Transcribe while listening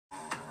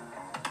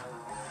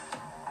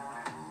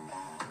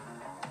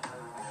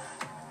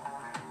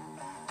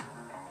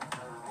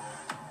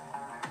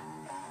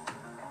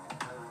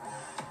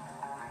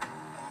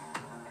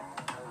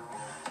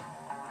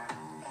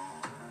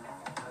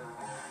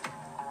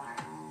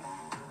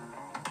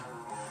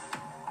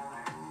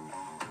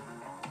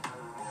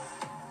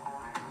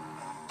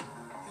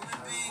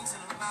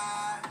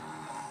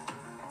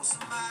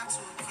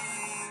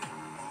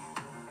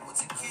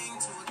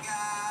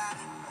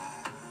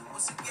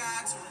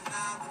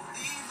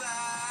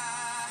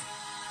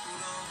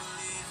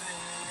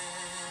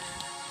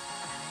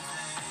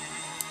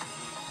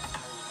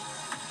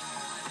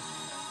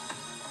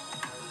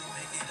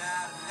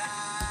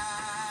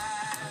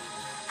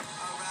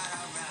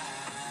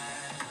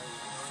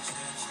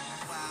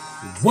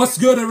What's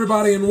good,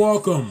 everybody, and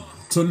welcome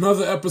to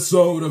another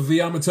episode of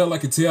the I'ma Tell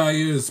Like It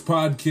Is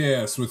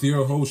podcast with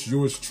your host,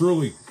 yours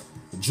truly,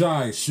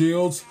 Jai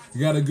Shields.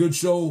 We got a good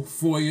show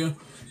for you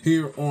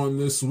here on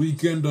this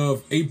weekend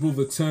of April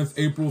the 10th,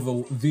 April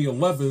the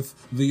 11th,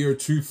 the year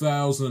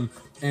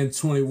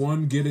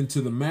 2021. Get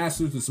into the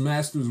Masters. This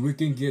Masters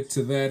weekend, get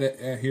to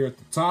that here at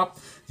the top.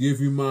 Give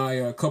you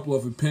my couple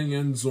of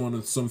opinions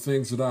on some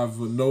things that I've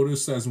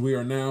noticed as we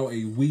are now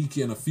a week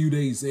and a few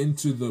days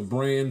into the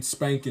brand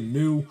spanking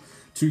new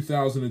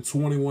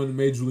 2021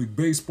 Major League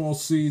Baseball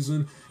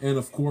season, and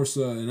of course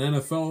an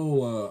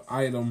NFL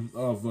item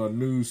of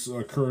news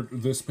occurred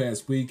this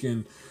past week,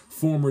 and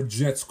former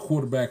Jets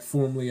quarterback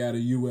formerly out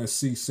of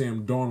USC,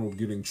 Sam Darnold,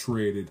 getting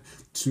traded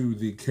to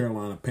the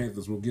Carolina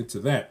Panthers. We'll get to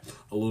that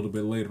a little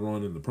bit later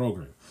on in the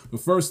program.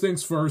 But first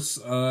things first,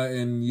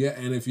 and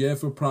if you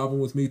have a problem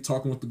with me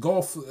talking with the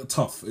golf,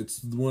 tough.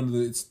 It's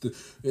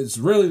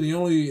really the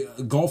only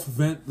golf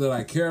event that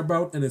I care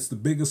about, and it's the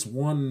biggest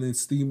one, and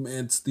it's the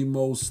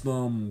most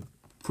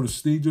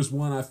prestigious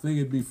one, I think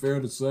it'd be fair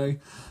to say,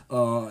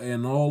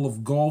 in all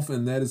of golf,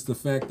 and that is the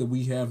fact that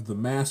we have the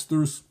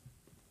Masters.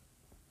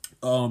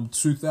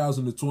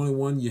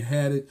 2021, you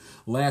had it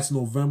last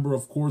November.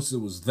 Of course, it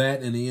was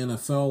that in the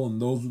NFL,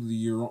 and those were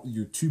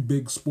your two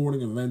big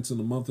sporting events in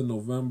the month of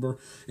November.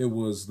 It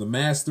was the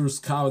Masters,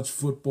 college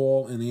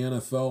football, and the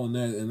NFL, and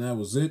that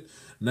was it.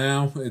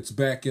 Now it's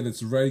back in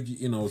its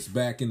it's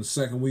back in the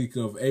second week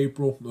of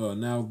April.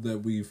 Now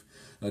that we've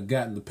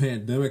gotten the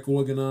pandemic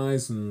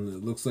organized, and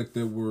it looks like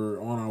that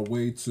we're on our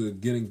way to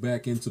getting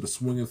back into the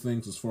swing of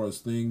things as far as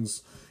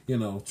things,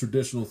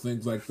 traditional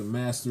things like the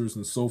Masters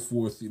and so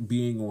forth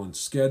being on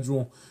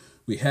schedule.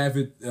 We have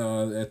it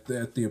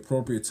at the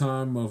appropriate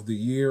time of the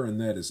year, and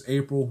that is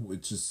April,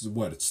 which is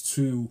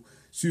two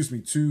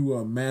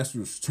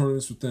Masters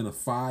tournaments within a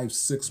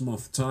 5-6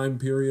 month time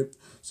period.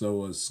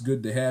 So it's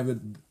good to have it.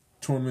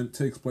 Tournament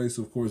takes place,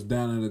 of course,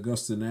 down at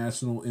Augusta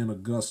National in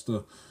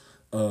Augusta,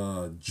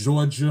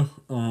 Georgia.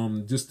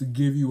 Just to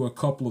give you a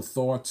couple of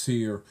thoughts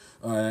here,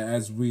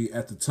 at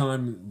the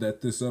time that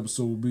this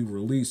episode will be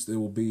released, it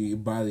will be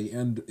by the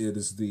end. It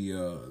is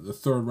the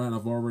third round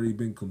have already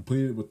been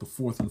completed with the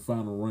fourth and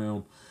final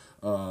round.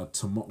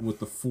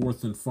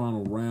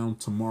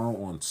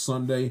 Tomorrow on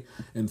Sunday.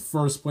 In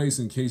first place,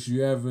 in case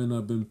you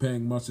haven't been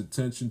paying much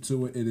attention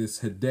to it, it is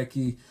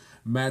Hideki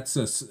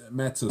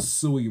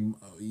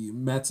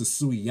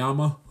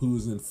Matsuyama, who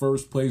is in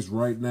first place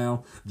right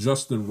now.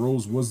 Justin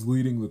Rose was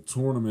leading the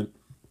tournament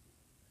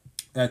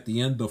at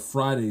the end of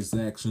Friday's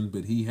action,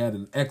 but he had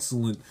an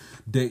excellent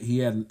day. He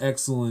had an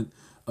excellent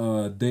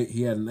day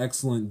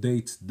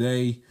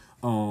today.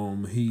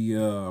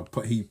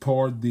 He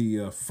parred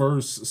the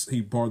first,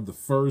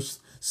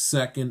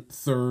 second,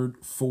 third,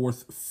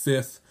 fourth,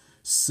 fifth,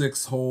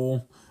 sixth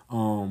hole.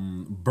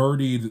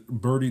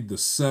 Birdied the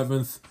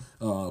seventh,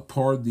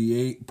 parred the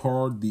eighth,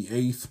 parred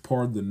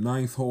the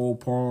ninth hole,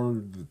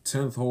 parred the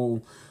 10th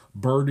hole,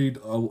 birdied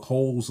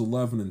holes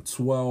 11 and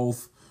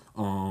 12,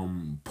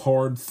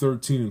 parred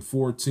 13 and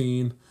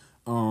 14,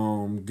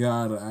 on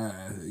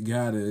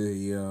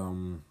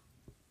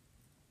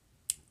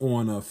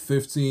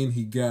 15,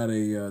 he got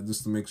a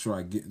just to make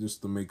sure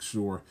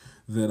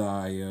that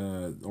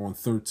on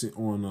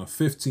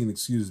 15,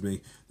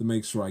 to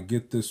make sure I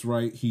get this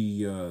right.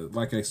 He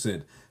like I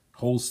said,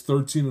 holes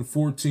 13 and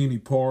 14 he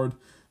parred.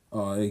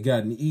 He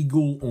got an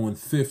eagle on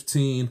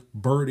 15,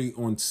 birdie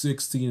on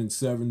 16 and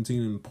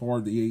 17, and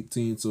parred the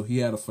 18. So he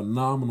had a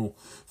phenomenal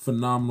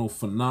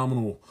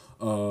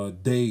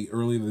day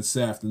early this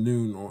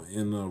afternoon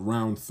in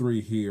round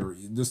 3 here.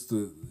 Just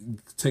to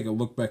take a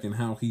look back in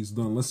how he's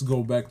done. Let's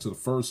go back to the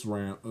first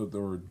round,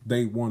 or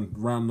day 1,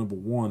 round number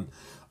 1,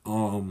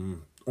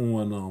 on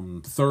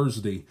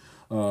Thursday.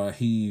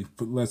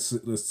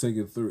 Let's take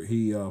it through.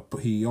 He had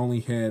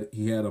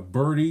a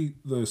birdie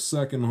the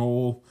second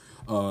hole,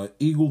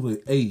 eagle the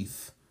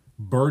 8th,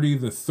 birdie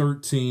the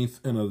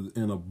 13th,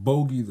 and a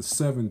bogey the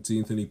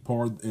 17th, and he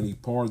parred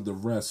the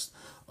rest.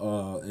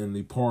 And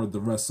he parred the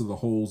rest of the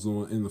holes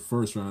in the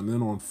first round. And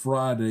then on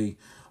Friday,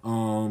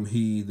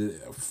 he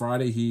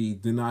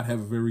did not have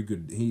a very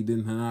good. He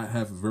did not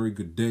have a very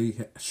good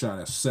day. Shot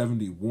at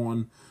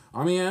 71.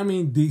 I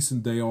mean,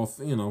 decent day off.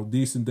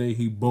 Decent day.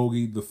 He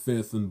bogeyed the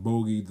 5th and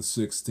bogeyed the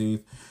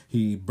 16th.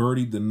 He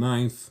birdied the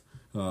 9th.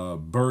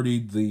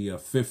 Birdied the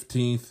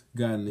 15th.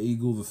 Got an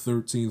eagle the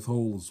 13th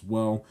hole as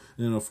well.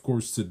 And of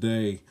course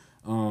today,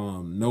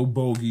 no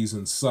bogeys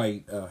in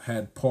sight.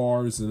 Had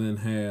pars, and then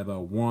had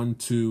 1,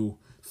 2,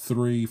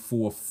 3,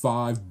 4,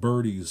 5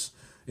 birdies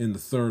in the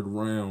third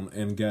round,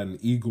 and got an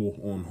eagle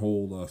on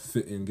hole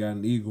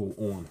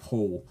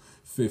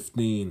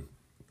 15,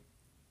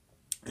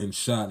 and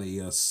shot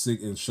a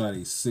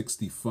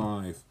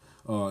 65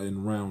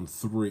 in round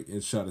 3.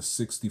 It shot a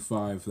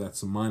 65.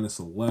 That's a minus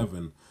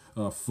 11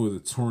 for the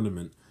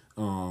tournament.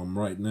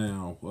 Right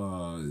now,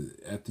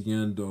 at the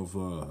end of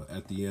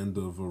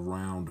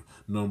round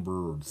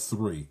number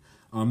 3.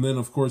 Then,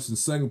 of course, in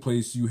second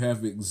place, you have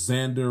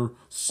Alexander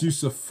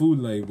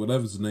Susafule,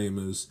 whatever his name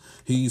is.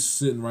 He's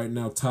sitting right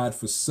now tied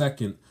for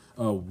second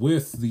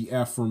with the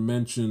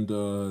aforementioned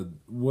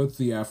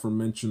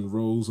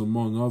Rose,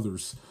 among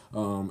others,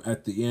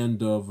 at the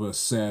end of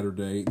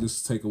Saturday.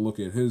 Just take a look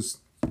at his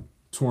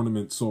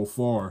tournament so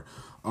far.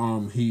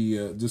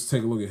 Just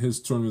take a look at his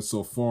tournament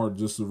so far,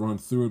 just to run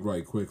through it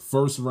right quick.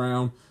 First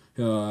round,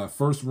 he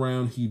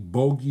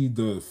bogeyed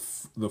the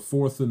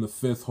fourth and the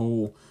fifth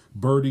hole,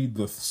 birdied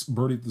the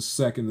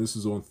second. This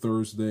is on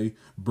Thursday.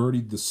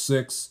 Birdied the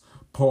sixth,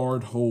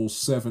 parred holes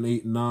 7,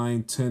 8,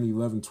 9, 10,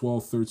 11,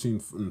 12, 13,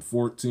 and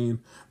 14.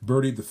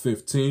 Birdied the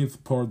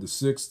 15th, parred the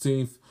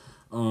 16th.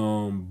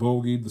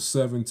 Bogeyed the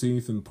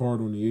 17th and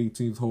parred on the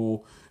 18th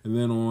hole, and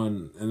then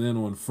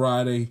on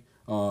Friday,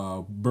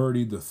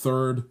 birdied the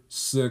 3rd,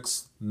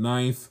 6th,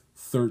 9th,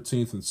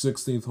 13th, and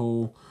 16th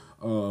hole.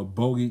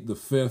 Bogeyed the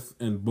 5th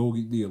and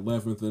bogeyed the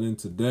 11th, and then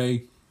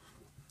today,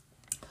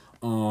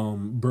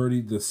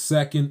 birdied the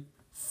 2nd,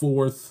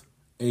 4th,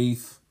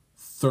 8th,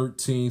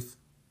 13th,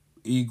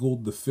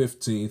 eagled the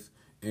 15th,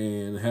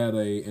 and had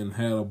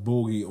a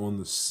bogey on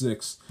the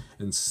 6th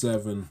and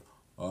 7th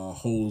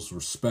holes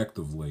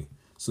respectively.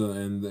 So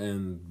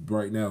and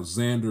right now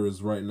Xander is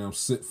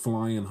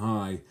flying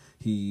high.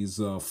 He's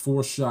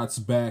 4 shots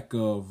back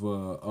of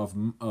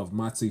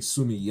Mate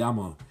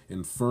Sumiyama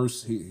in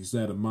first. He's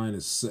had a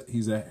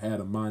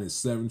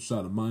 -7,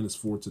 shot a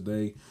 -4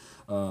 today.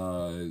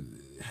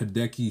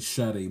 Hideki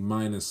shot a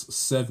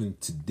 -7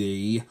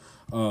 today.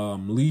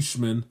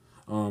 Leishman,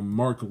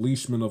 Mark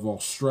Leishman of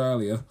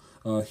Australia,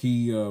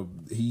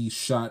 he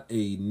shot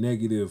a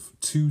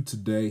 -2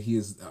 today. He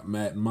is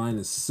at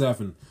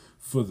 -7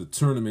 for the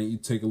tournament. You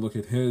take a look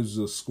at his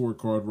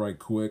scorecard right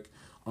quick.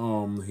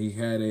 He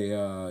had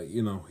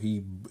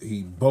he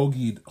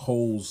bogeyed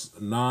holes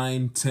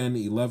 9, 10,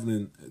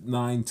 11,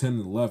 9, 10,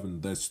 and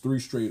 11. That's 3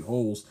 straight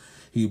holes.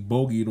 He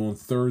bogeyed on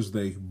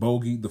Thursday,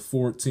 bogeyed the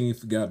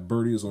 14th, got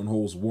birdies on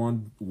holes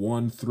 1,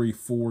 3,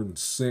 4, and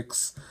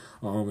 6,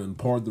 and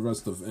parred the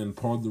rest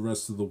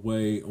of the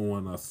way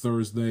on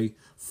Thursday.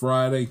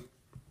 Friday,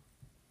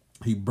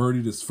 he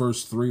birdied his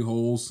first 3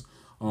 holes,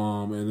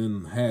 and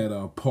then had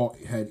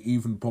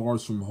even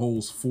pars from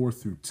holes 4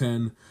 through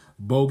 10.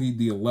 Bogeyed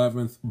the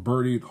 11th,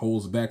 birdied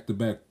holes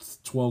back-to-back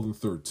 12 and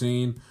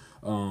 13,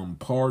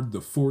 parred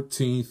the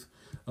 14th,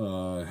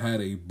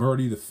 had a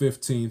birdie the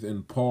 15th,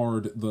 and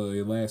parred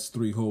the last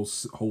 3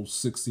 holes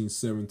 16,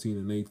 17,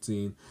 and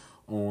 18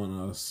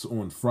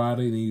 on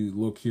Friday. Then you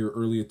look here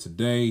earlier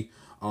today,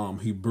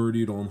 he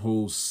birdied on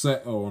holes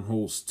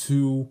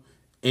 2,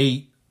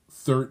 8,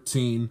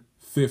 13,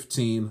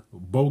 15,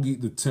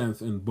 bogeyed the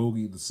 10th, and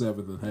bogeyed the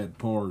 7th, and had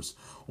pars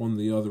on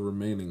the other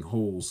remaining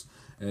holes,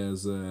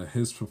 as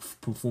his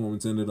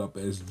performance ended up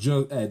at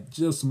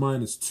just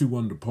 -2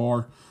 under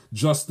par.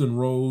 Justin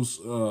Rose,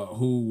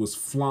 who was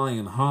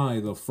flying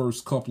high the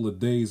first couple of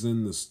days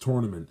in this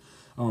tournament,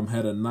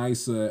 had a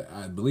nice,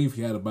 I believe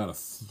he had about a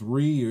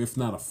 3, or if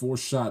not a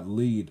 4-shot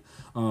lead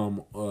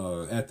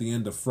at the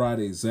end of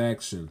Friday's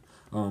action.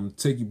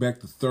 Take you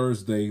back to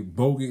Thursday,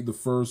 bogeyed the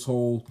first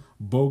hole,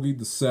 bogeyed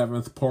the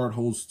 7th, parred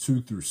holes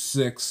 2 through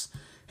 6,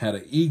 had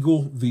an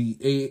eagle the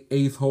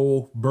 8th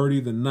hole,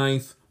 birdie the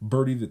 9th,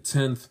 birdie the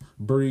 10th,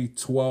 birdie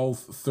 12,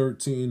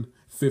 13,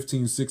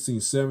 15, 16,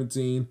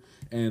 17,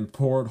 and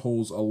parred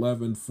holes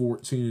 11,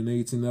 14, and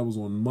 18. That was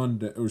on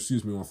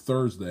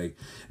Thursday.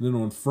 And then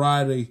on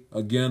Friday,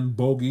 again,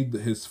 bogeyed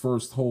his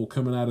first hole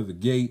coming out of the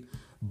gate,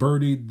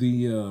 birdied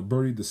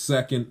the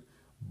 2nd,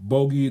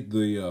 bogeyed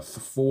the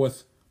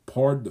 4th,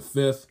 parred the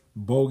 5th,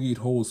 bogeyed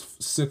holes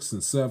 6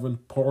 and 7,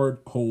 parred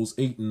holes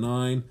 8 and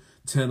 9,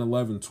 10,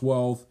 11,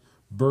 12,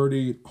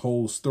 birdied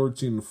holes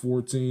 13 and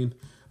 14,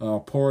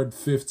 parred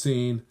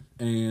 15,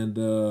 and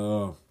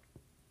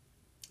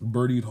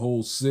birdied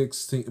hole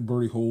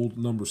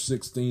number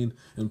 16,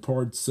 and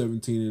parred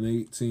 17 and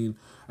 18.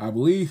 I'm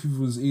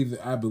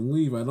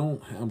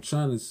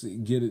trying to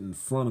get it in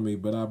front of me,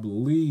 but I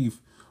believe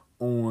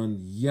on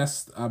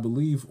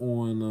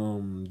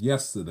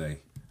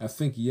yesterday. I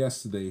think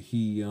yesterday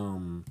he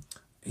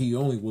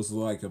only was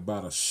like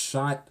about a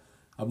shot.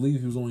 I believe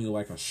he was only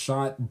like a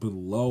shot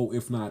below,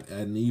 if not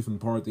at an even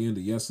par at the end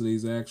of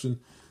yesterday's action.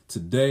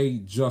 Today,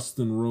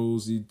 Justin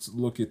Rose, you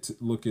look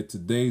at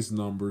today's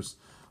numbers.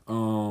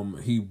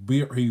 He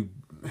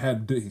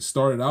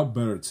started out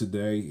better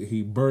today.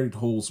 He birdied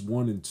holes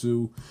 1 and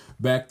 2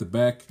 back to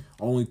back,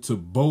 only to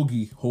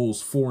bogey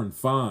holes 4 and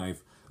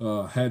 5.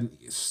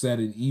 Hadn't set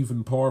an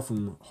even par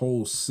from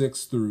holes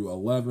 6 through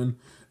 11.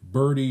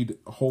 Birdied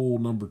hole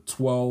number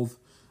 12.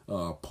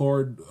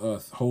 Parred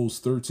holes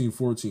 13,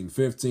 14,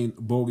 15,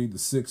 bogeyed the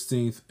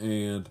 16th,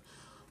 and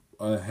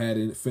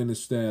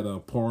finished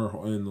at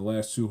par in the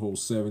last two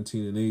holes,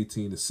 17 and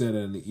 18, to set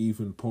at an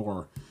even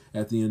par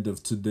at the end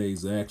of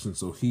today's action.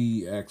 So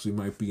he actually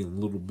might be in a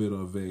little bit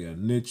of a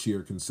niche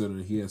here,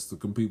 considering he has to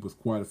compete with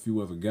quite a few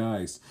other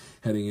guys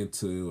heading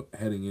into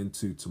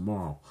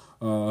tomorrow.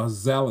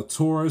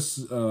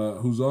 Zalatoris,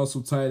 who's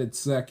also tied at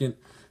second,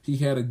 he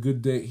had a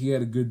good day. He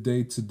had a good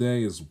day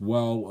today as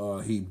well.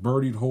 He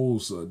birdied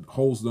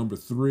holes number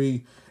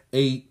 3,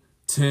 8,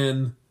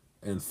 10,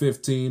 and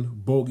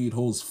 15. Bogeyed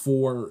holes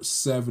 4,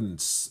 7,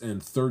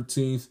 and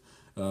 13th.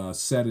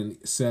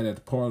 Sat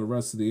at par the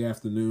rest of the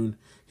afternoon.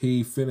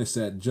 He finished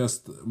at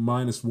just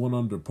 -1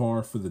 under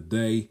par for the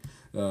day.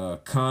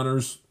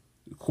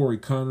 Corey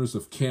Connors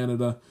of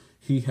Canada,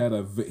 he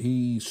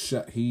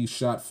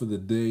shot for the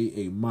day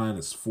a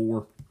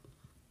 -4.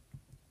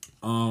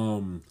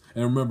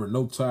 And remember,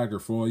 no Tiger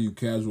for all you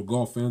casual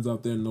golf fans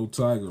out there. No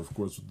Tiger, of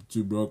course, with the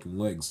 2 broken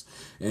legs.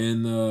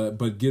 And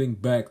but getting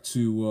back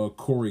to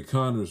Corey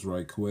Connors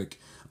right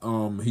quick,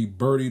 he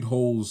birdied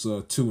holes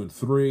 2 and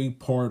 3,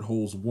 parred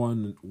holes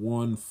 1,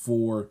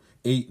 4,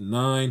 8, and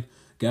 9.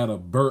 Got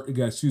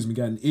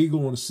an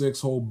eagle on the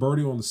 6th hole,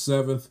 birdie on the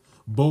 7th,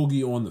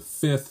 bogey on the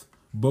 5th,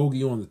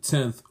 bogey on the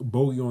 10th,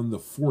 bogey on the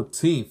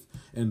 14th,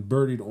 and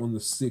birdied on the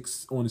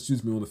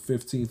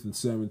 15th and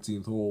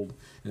 17th hole,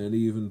 and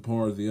even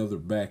par of the other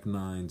back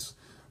 9s,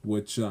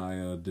 which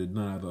I did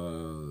not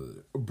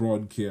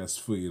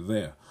broadcast for you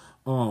there.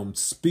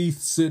 Spieth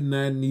sitting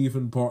at an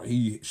even par.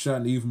 He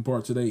shot an even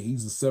par today.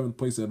 He's in 7th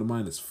place at a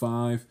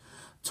 -5.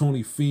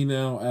 Tony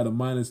Finau at a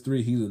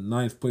 -3. He's in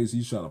 9th place.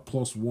 He shot a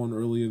 +1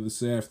 earlier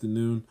this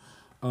afternoon.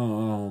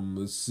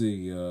 Let's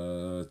see.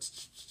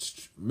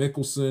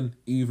 Mickelson,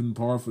 even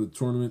par for the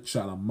tournament,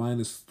 shot a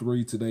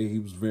 -3 today. He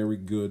was very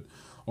good,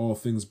 all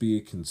things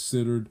being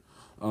considered.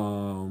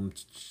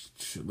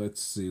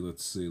 Let's see.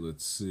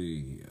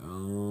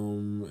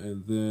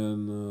 And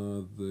then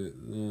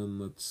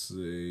let's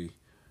see.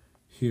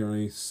 Here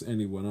ain't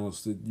anyone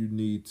else that you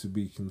need to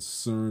be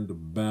concerned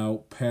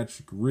about.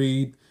 Patrick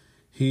Reed,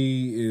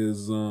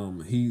 he's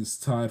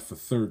tied for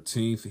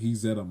 13th.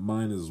 He's at a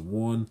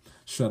 -1,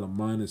 shot a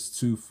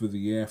 -2 for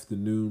the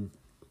afternoon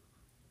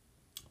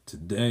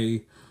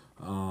today.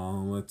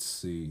 Let's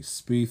see.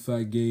 Spieth,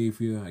 I gave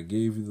you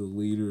the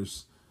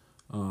leaders.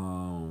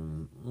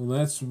 Well,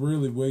 that's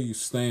really where you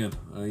stand.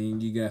 I mean,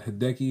 you got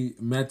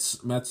Hideki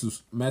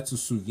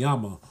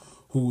Matsuyama,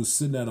 who is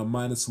sitting at a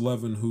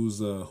 -11,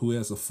 who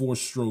has a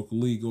 4-stroke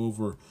lead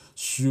over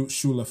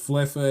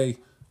Schauffele,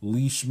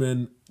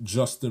 Leishman,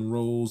 Justin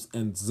Rose,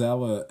 and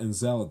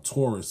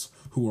Zalatoris,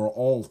 who are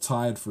all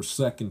tied for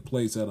second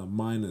place at a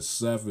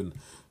 -7.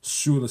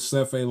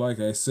 Schauffele, like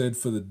I said,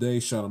 for the day,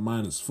 shot a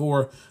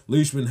 -4.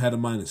 Leishman had a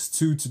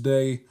 -2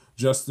 today.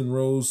 Justin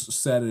Rose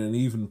sat at an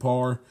even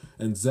par,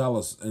 and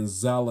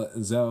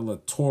Zalatoris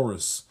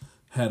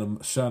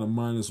shot a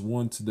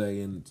 -1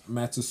 today, and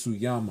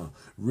Matsuyama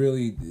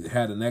really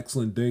had an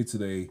excellent day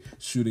today,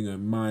 shooting a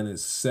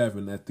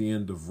 -7 at the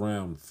end of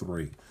round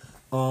 3.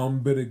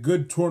 But a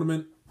good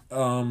tournament.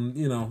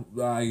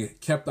 I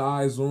kept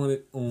eyes on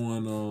it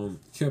for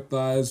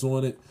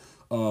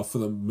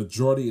the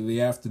majority of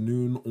the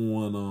afternoon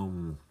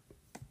on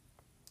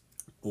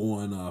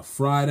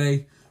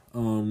Friday.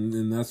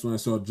 And that's when I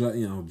saw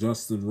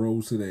Justin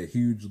Rose hit a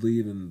huge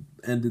lead and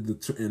ended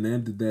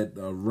that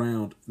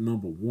round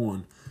number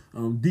 1.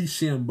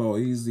 DeChambeau,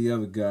 he's the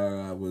other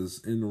guy I was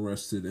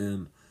interested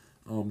in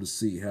to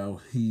see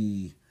how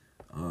he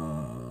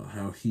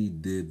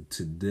did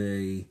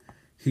today.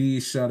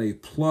 He shot a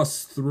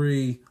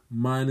 +3,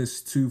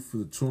 -2 for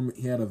the tournament.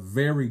 He had a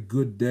very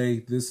good day.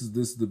 This is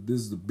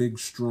the big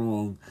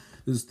strong.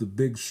 This is the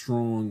big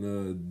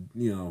strong.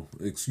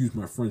 Excuse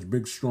my French.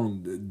 Big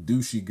strong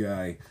douchey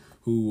guy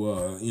who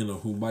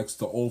likes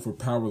to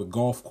overpower the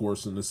golf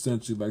course and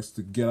essentially likes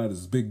to get out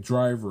his big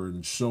driver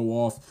and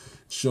show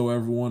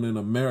everyone in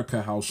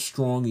America how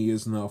strong he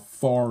is and how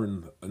far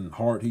and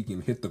hard he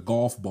can hit the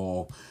golf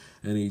ball.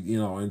 And he,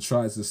 and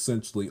tries to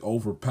essentially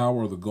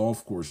overpower the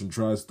golf course and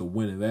tries to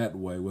win it that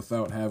way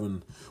without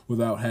having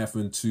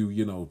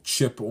to,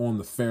 chip on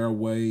the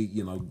fairway,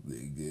 and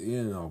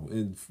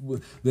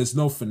there's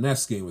no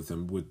finesse game with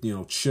him with,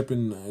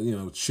 chipping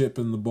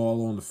the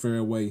ball on the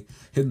fairway,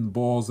 hitting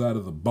balls out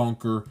of the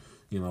bunker.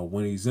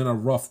 When he's in a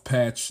rough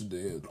patch,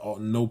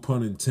 no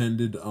pun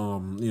intended,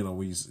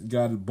 he's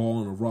got a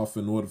ball in the rough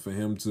in order for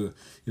him to,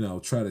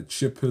 try to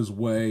chip his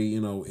way,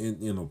 play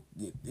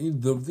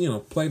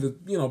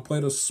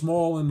the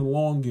small and the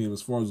long game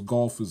as far as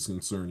golf is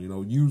concerned.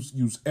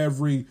 Use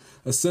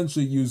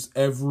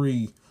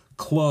every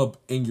club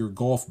in your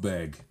golf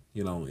bag.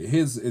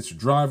 It's your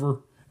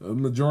driver. The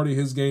majority of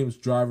his game is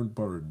driving,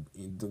 but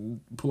he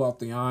pull out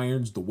the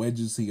irons, the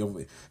wedges.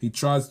 He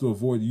tries to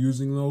avoid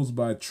using those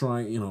by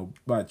trying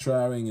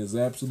his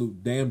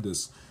absolute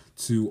damnedest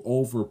to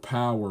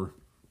overpower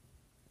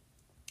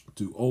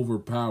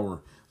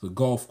the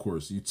golf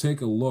course. You take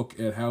a look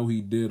at how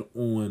he did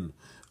on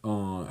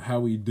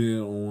how he did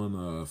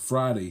on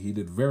Friday. He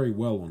did very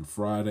well on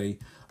Friday.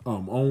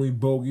 Only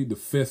bogeyed the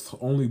fifth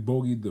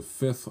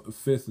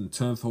and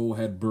 10th hole.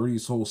 Had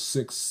birdies hole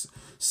 6,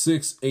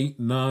 8,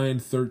 9,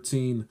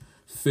 13,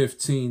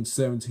 15,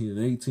 17, and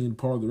 18.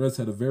 Part of the rest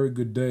had a very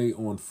good day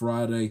on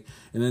Friday,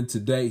 and then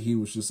today he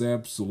was just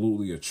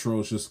absolutely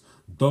atrocious.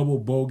 Double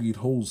bogeyed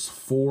holes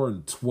 4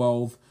 and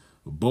 12.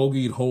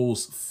 Bogeyed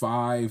holes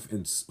 5,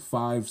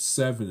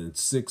 7, and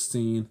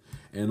 16,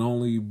 and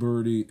only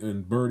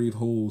birdied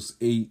holes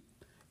 8,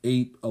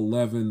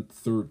 11,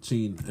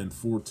 13, and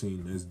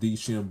 14. As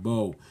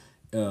DeChambeau,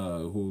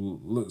 who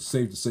looks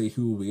safe to say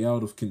he will be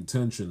out of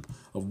contention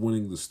of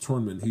winning this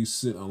tournament. He's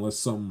sitting unless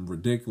something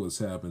ridiculous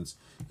happens,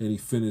 and he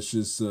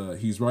finishes.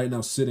 He's right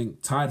now sitting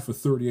tied for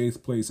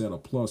 38th place at a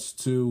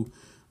 +2,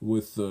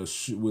 with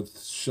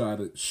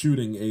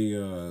shooting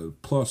a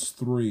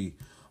 +3.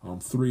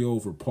 3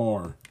 over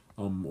par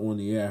on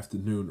the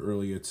afternoon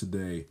earlier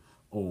today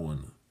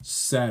on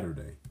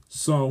Saturday.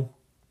 So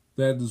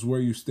that is where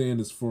you stand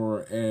as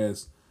far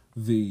as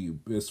the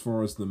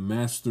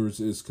Masters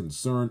is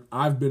concerned.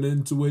 I've been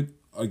into it.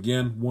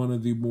 Again, one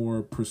of the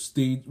more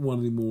prestigious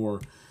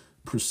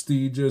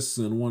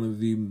and one of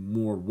the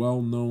more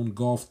well-known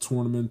golf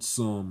tournaments.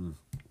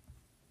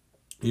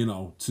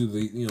 To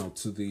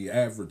the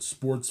average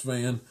sports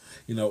fan,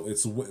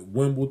 it's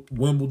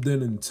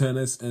Wimbledon in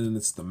tennis, and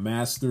it's the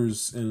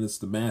Masters,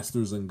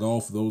 in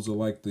golf. Those are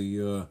like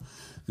the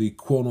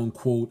quote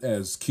unquote,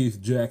 as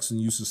Keith Jackson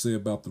used to say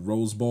about the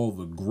Rose Bowl,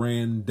 the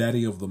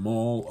granddaddy of them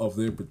all of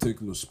their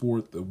particular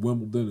sport, the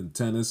Wimbledon and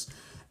tennis.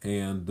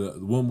 And and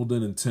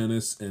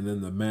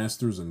then the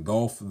Masters and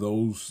golf.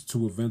 Those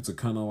two events are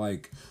kind of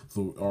like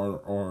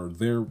are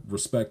their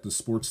respective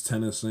sports,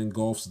 tennis and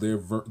golf's their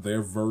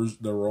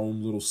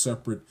own little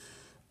separate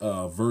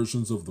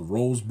versions of the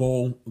Rose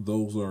Bowl.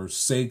 Those are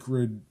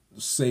sacred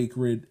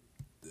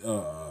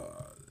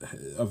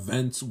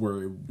events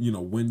where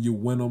when you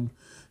win them,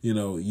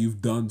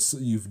 you've done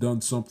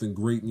something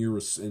great in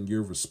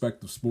your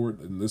respective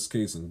sport. In this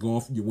case, in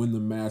golf, you win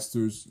the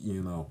Masters.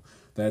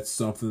 That's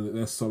something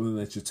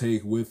that you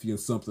take with you, and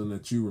something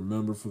that you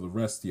remember for the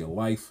rest of your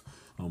life.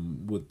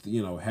 With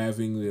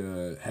having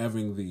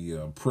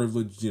the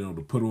privilege,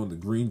 to put on the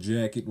green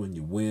jacket when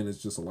you win.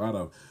 It's just a lot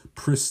of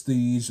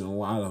prestige and a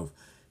lot of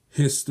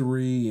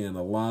history and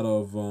a lot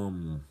of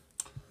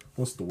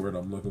what's the word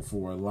I'm looking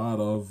for?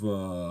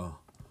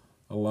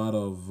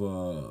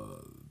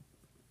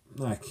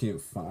 I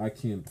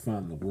can't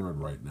find the word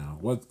right now.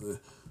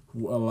 A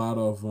lot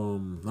of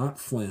not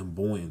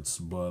flamboyance,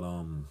 but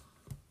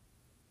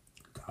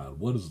God,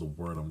 what is the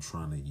word I'm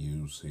trying to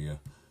use here?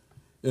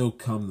 It'll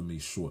come to me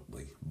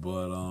shortly.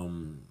 But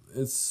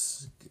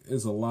it's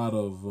a lot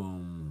of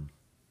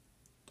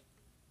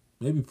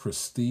maybe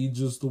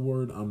prestige is the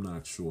word. I'm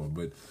not sure,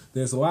 but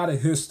there's a lot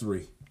of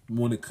history a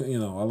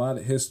lot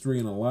of history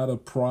and a lot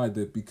of pride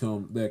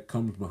that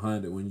comes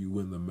behind it when you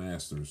win the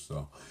Masters.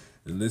 So.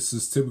 And this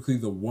is typically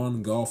the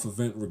one golf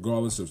event,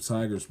 regardless of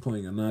Tiger's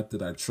playing or not,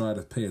 that I try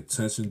to pay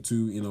attention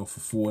to, for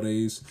 4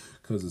 days,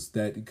 because it's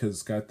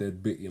got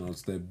that big,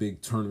 it's that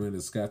big tournament.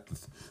 It's got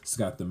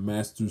the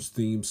Masters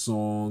theme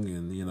song,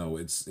 and you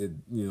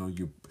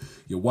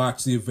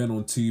watch the event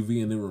on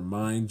TV, and it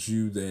reminds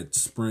you that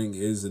spring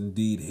is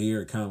indeed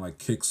here. It kind of like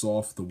kicks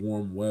off the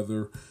warm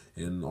weather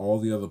in all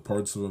the other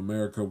parts of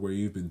America where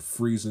you've been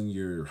freezing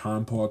your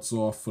hindparts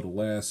off for the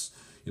last,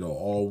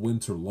 all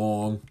winter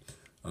long.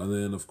 And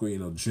then, of course,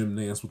 Jim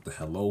Nance with the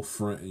hello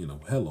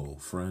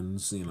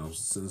friends, and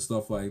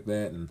stuff like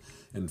that.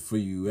 And for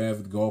you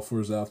avid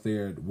golfers out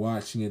there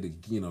watching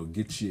it,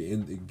 get you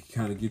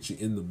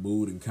in the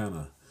mood and kind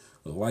of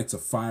lights a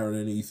fire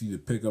underneath you to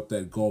pick up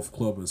that golf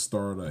club and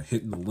start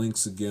hitting the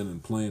links again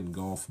and playing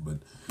golf.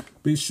 But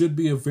it should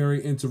be a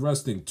very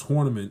interesting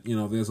tournament.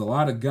 There's a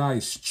lot of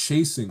guys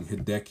chasing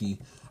Hideki.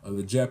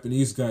 The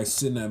Japanese guy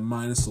sitting at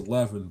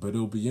 -11, but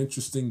it'll be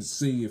interesting to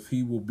see if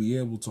he will be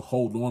able to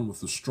hold on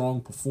with a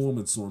strong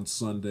performance on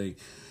Sunday,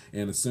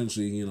 and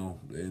essentially, no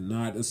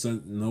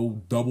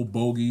double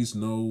bogeys,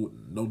 no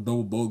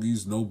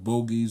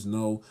bogeys,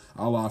 no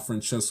a la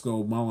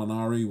Francesco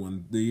Molinari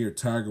when the year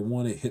Tiger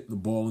won it, hitting the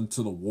ball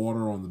into the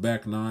water on the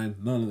back nine,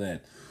 none of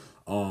that.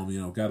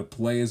 Got to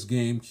play his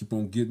game, keep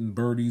on getting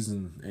birdies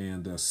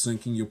and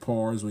sinking your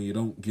pars when you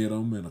don't get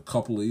them, and a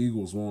couple of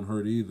eagles won't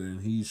hurt either,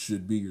 and he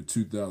should be your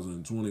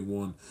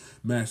 2021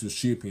 Masters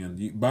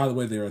champion. By the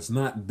way, there has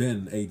not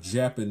been a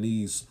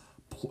Japanese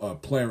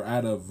player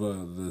out of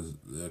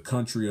the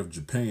country of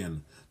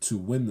Japan to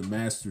win the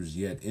Masters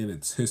yet in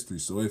its history,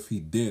 so if he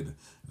did,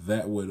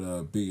 that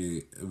would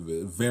be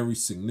very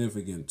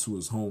significant to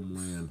his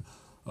homeland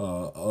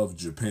of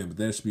Japan. But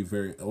that should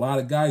be a lot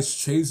of guys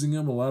chasing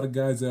him, a lot of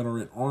guys that are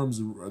in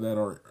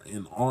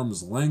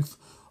arm's length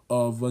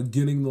of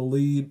getting the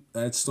lead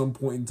at some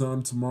point in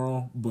time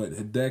tomorrow. But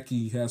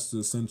Hideki has to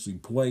essentially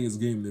play his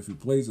game, and if he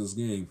plays his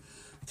game,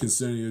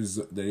 considering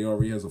that he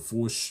already has a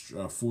four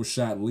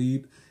shot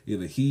lead.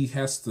 Either he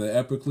has to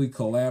epically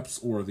collapse,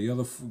 or the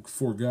other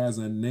four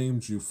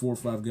or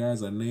five guys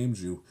I named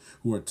you,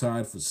 who are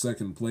tied for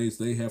second place,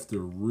 they have to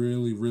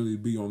really, really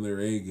be on their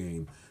A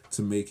game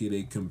to make it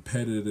a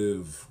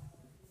competitive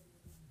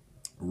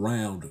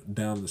round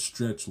down the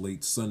stretch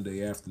late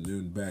Sunday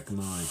afternoon, back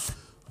nine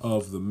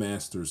of the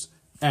Masters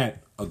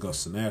at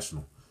Augusta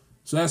National.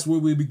 So that's where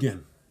we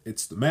begin.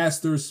 It's the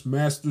Masters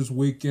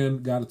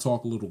weekend. Got to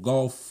talk a little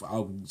golf.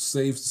 I'll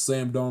save the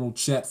Sam Darnold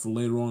chat for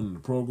later on in the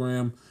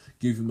program.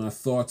 Give you my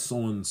thoughts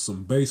on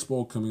some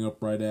baseball coming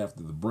up right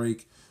after the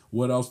break.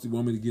 What else do you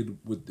want me to get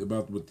with the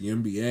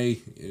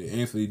NBA?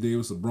 Anthony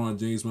Davis, LeBron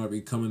James might be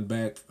coming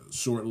back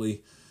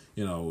shortly.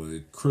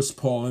 Chris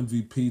Paul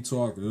MVP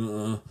talk.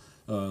 The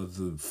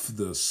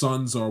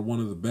Suns are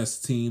one of the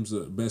best teams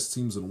in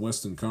the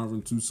Western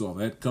Conference. Who saw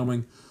that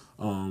coming?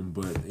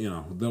 But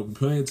there'll be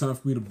plenty of time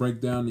for me to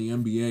break down the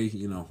NBA.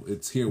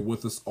 It's here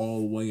with us all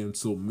the way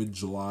until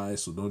mid-July,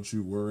 so don't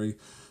you worry.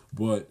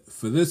 But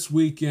for this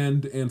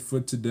weekend and for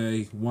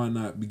today, why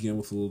not begin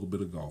with a little bit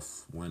of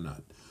golf? Why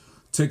not?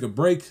 Take a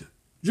break.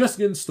 Just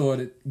getting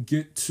started.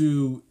 Get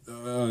to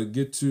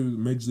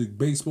Major League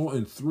Baseball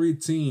and three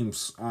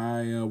teams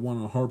I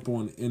want to harp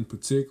on in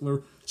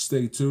particular.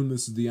 Stay tuned.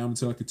 This is the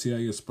Amatelica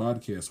TIS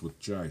podcast with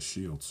Jai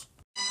Shields.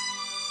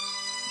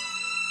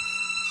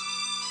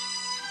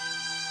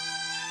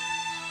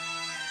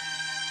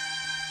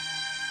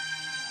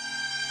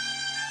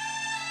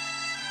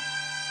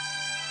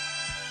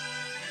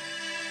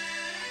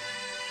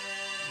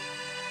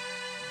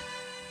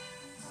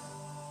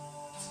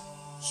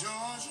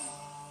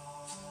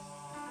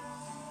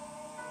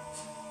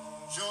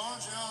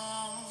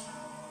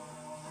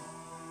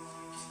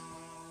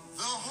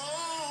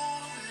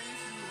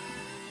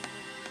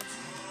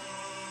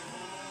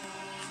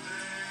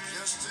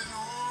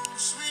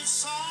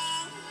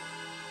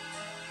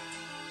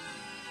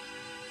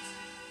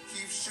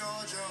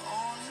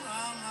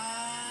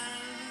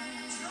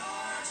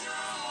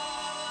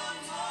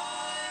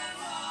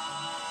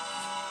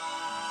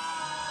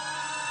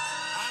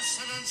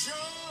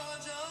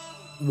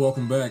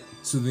 Welcome back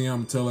to the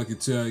Amatelica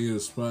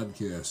TIS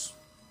podcast.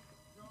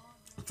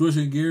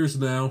 Switching gears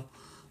now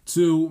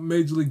to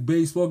Major League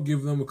Baseball.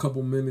 Give them a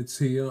couple minutes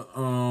here.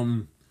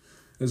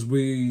 As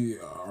we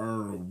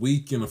are a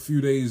week and a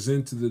few days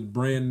into the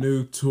brand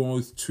new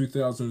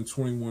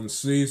 2021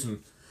 season.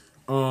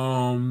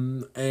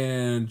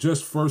 And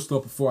just first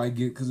up before I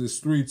get, because there's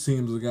three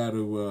teams I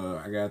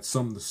got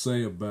something to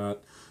say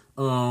about.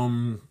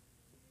 For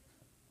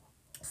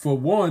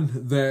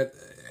one, that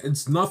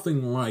it's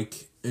nothing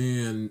like,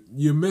 and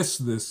you miss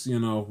this,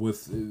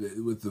 with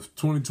the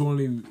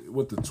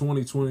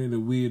 2020 that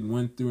we had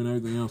went through and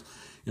everything else.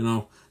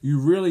 You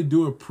really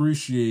do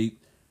appreciate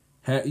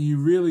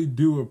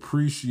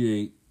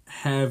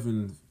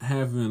having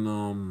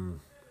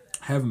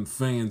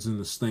fans in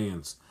the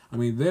stands. I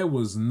mean, there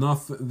is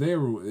nothing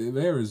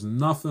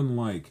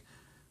like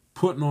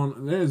putting on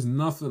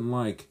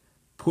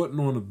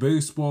a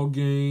baseball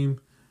game,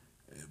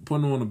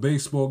 putting on a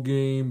baseball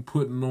game,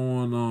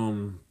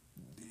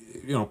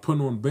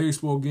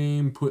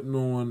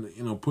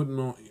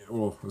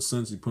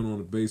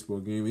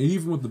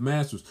 even with the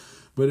Masters.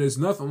 But it's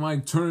nothing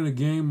like turning a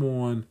game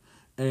on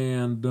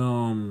and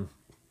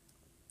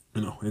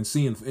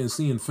seeing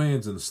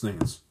fans in the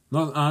stands.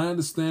 Now, I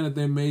understand that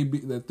there may be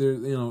that there,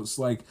 it's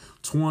like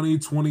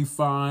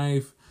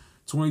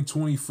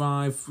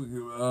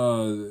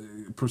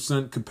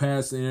 25%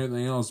 capacity and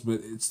everything else,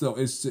 but it's still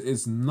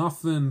it's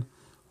nothing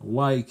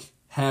like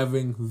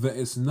having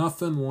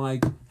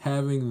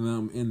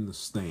them in the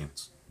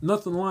stands.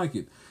 Nothing like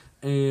it.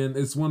 And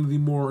it's one of the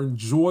more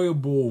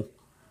enjoyable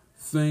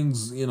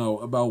things,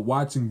 about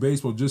watching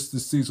baseball just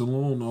this season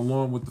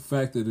along with the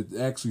fact that it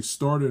actually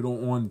started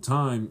on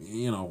time,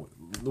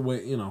 the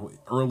way,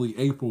 early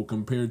April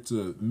compared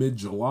to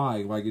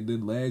mid-July like it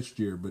did last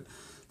year. But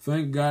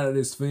thank God that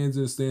there's fans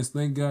in the stands.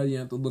 Thank God you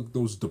have to look at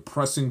those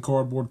depressing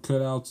cardboard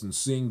cutouts and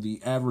seeing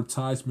the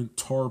advertisement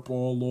tarp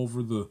all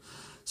over the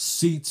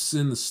seats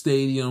in the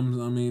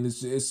stadiums. I mean,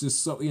 it's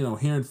just so,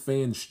 hearing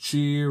fans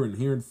cheer and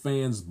hearing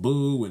fans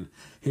boo and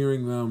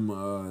hearing them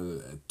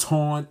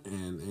taunt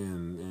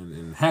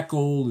and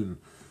heckle and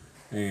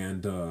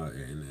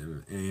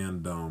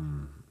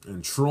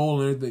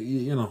troll and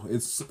everything.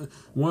 It's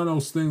one of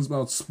those things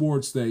about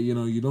sports that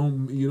you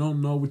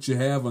don't know what you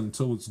have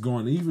until it's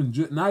gone. Even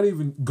not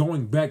even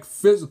going back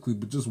physically,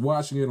 but just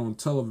watching it on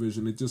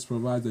television, it just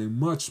provides a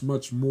much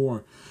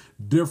more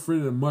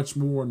different and much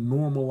more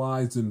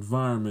normalized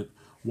environment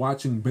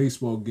watching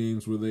baseball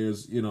games where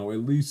there's at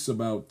least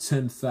about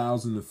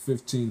 10,000 to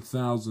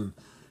 15,000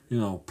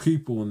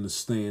 people in the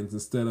stands,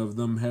 instead of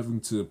them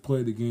having to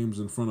play the games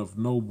in front of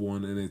no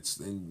one, and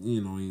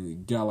you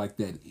got like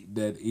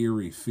that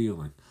eerie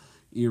feeling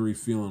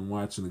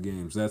watching the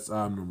games. That's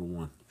number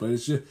one. But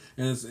it's just,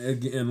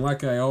 and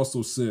like I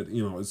also said,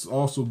 it's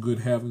also good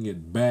having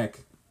it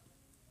back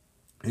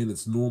in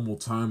its normal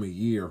time of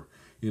year.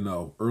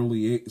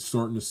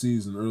 Starting the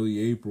season early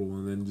April,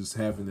 and then just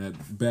having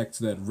that back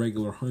to that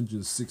regular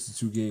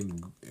 162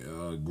 game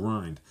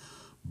grind.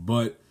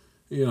 But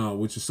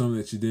which is something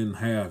that you didn't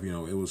have. It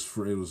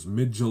was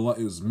mid July.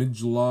 It was mid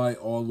July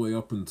all the way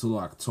up until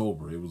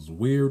October. It was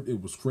weird.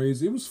 It was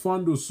crazy. It was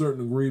fun to a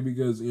certain degree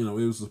because it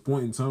was a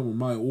point in time when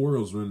my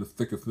Orioles were in the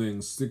thick of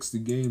things. 60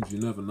 games, you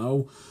never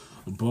know.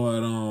 But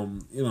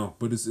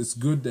but it's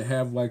good to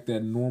have like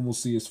that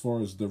normalcy as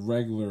far as the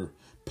regular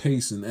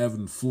pace and ebb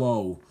and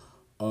flow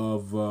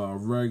of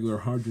regular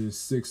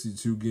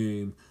 162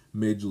 game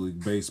Major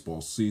League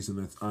Baseball season.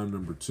 That's I'm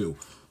number 2.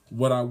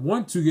 What I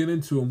want to get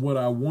into and what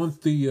I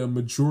want the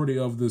majority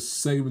of this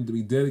segment to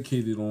be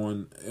dedicated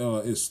on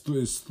is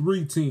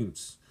 3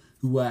 teams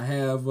who I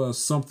have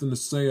something to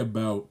say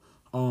about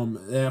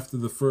after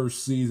the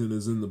first season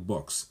is in the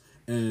books.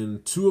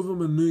 And 2 of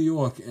them in New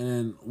York,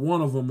 and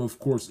one of them, of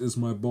course, is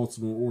my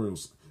Baltimore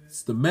Orioles.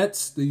 It's the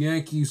Mets, the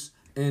Yankees,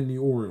 and the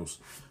Orioles.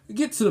 We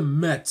get to the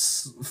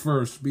Mets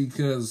first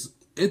because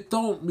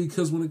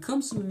when it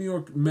comes to the New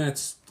York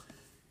Mets,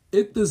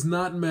 it does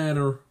not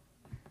matter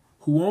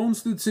who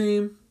owns the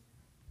team,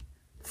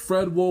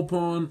 Fred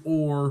Wilpon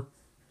or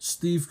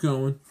Steve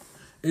Cohen.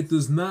 It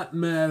does not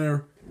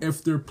matter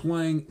if they're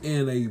playing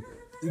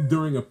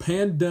during a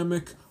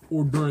pandemic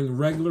or during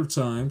regular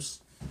times.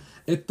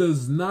 It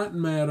does not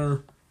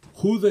matter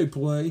who they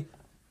play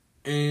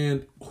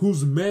and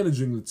who's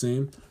managing the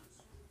team.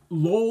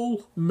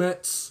 Lowell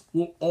Mets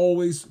will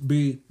always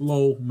be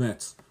Lowell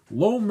Mets.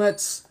 Lowell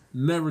Mets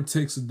never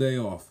takes a day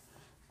off.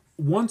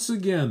 Once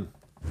again,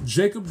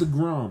 Jacob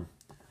deGrom,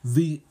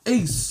 the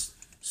ace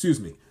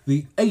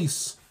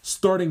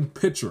starting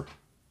pitcher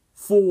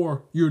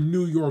for your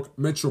New York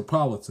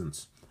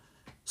Metropolitans,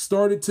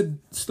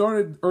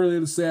 started earlier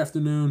this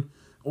afternoon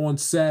on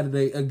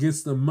Saturday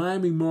against the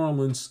Miami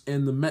Marlins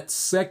in the Mets'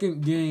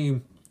 second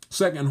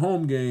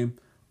home game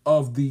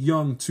of the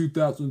young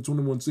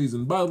 2021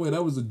 season. By the way,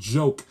 that was a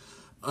joke.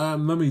 Let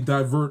me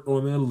divert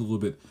on that a little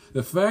bit.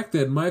 The fact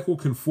that Michael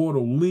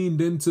Conforto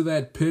leaned into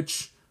that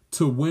pitch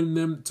to win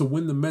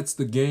the Mets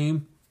the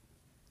game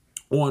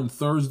on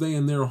Thursday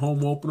in their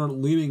home opener,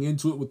 leaning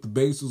into it with the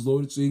bases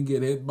loaded so he can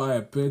get hit by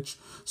a pitch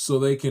so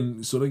they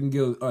can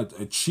get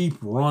a cheap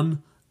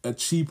run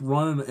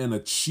and a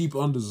cheap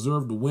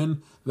undeserved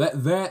win.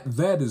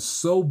 That is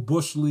so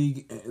Bush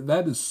League.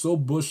 That is so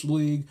Bush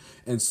League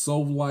and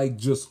so like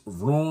just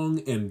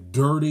wrong and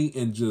dirty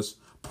and just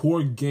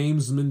poor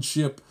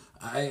gamesmanship.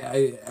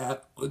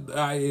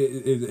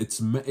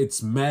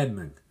 It's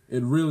maddening.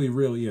 It really,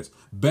 really is.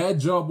 Bad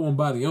job on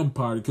by the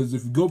umpire, because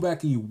if you go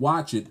back and you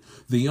watch it,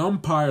 the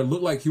umpire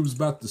looked like he was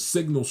about to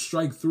signal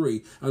strike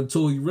 3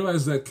 until he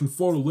realized that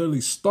Conforto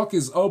literally stuck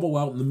his elbow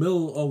out in the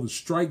middle of the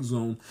strike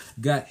zone,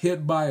 got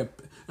hit by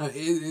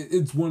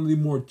it's one of the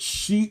more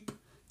cheap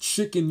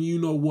chicken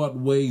you-know-what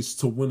ways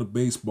to win a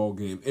baseball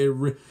game. It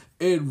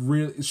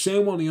really,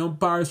 shame on the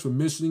umpires for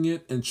missing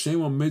it, and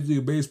shame on Major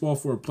League Baseball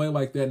for a play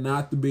like that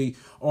not to be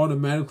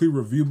automatically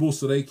reviewable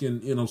so they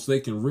can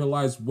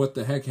realize what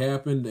the heck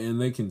happened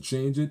and they can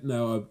change it.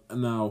 Now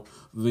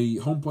the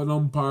home plate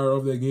umpire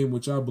of that game,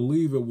 which I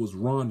believe it was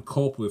Ron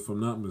Copeland, if I'm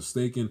not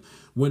mistaken,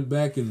 went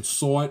back and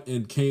saw it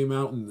and came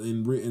out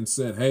and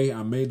said, "Hey,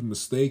 I made a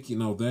mistake.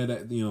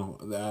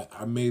 That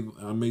I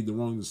made the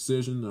wrong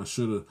decision. I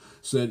should have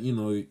said,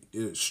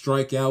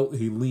 strike out."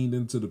 He leaned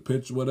into the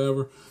pitch,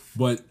 whatever.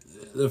 But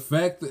the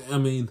fact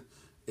that,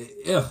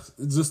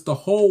 just the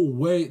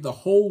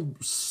whole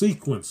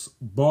sequence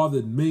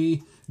bothered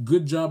me.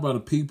 Good job by the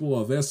people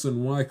of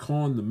SNY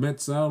calling the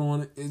Mets out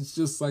on it. It's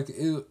just like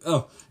it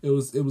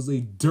was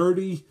a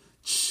dirty,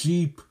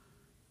 cheap,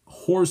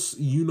 horse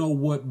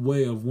you-know-what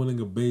way of winning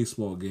a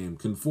baseball game.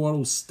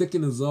 Conforto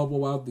sticking his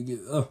elbow out to get.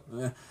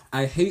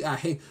 I hate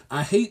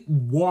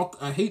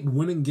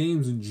winning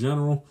games in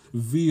general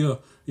via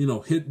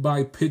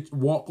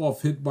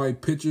walk-off hit by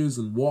pitches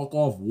and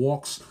walk-off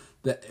walks.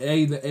 That's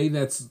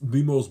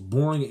the most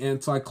boring,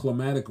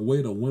 anticlimactic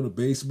way to win a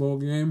baseball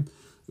game,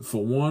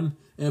 for one.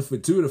 And for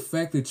two, the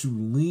fact that you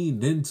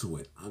leaned into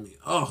it.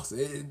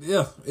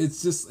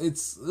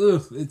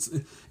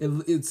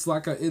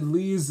 It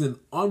leaves an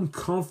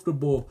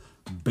uncomfortable,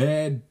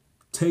 bad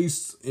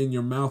taste in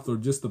your mouth, or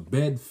just a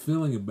bad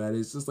feeling about it.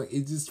 It's just like,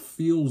 it just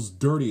feels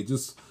dirty. It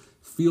just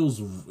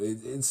feels,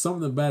 it's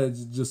something about it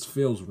just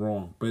feels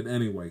wrong. But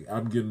anyway,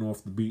 I'm getting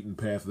off the beaten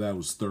path. That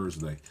was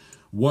Thursday.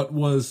 What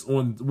was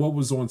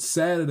on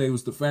Saturday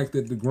was the fact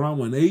that deGrom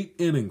went 8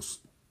 innings,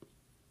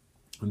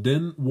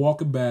 didn't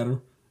walk a batter,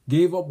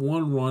 gave up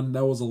 1 run.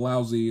 That was a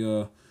lousy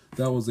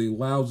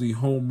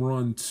home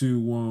run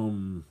to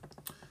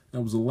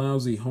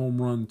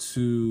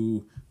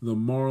the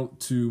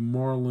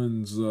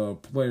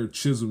Marlins player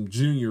Chisholm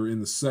Jr. in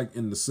the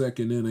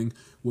second inning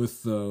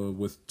with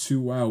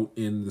 2 out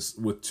in the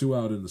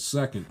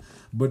second.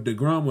 But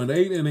deGrom went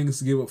 8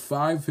 innings, gave up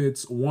 5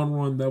 hits, 1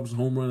 run. That was a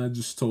home run I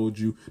just told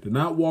you. Did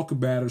not walk a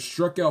batter,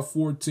 struck out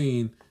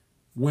 14,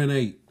 went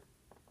 8,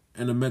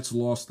 and the Mets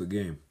lost the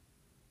game.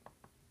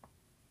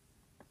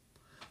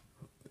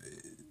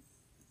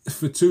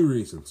 for two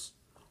reasons.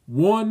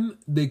 One,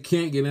 they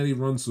can't get any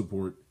run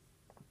support.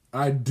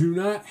 I do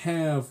not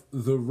have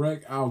the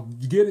I'll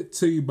get it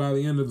to you by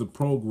the end of the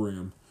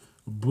program,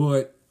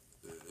 but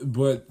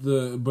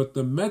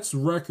the Mets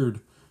record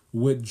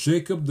with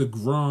Jacob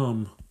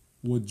deGrom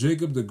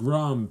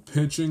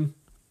pitching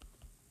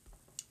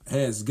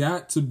has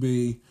got to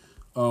be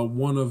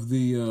one of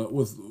the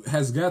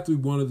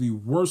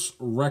worst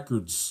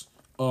records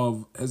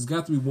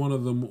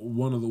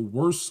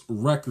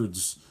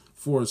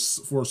for a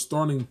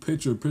starting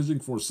pitcher pitching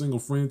for a single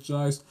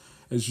franchise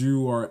as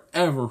you are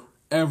ever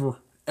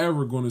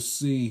going to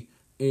see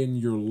in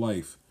your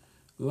life.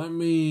 Let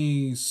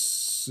me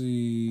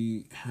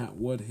see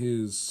what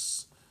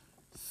his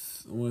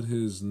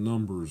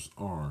numbers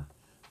are.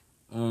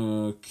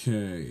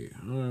 Okay,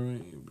 all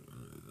right.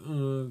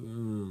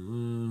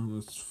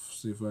 Let's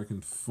see if I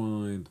can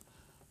find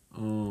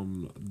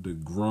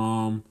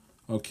deGrom.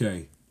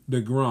 Okay,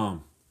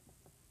 deGrom.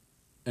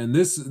 And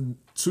this,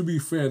 to be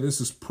fair, this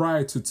is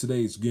prior to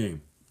today's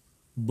game,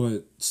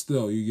 but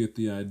still, you get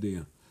the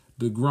idea.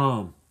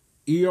 deGrom,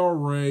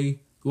 ERA,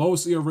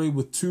 lowest ERA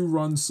with 2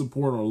 runs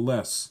support or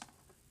less,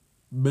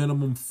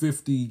 minimum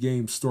 50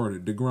 games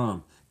started.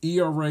 deGrom,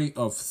 ERA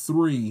of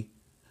 3,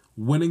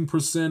 winning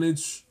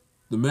percentage,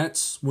 the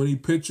Mets when he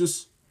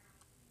pitches,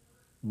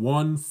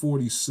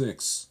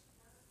 146.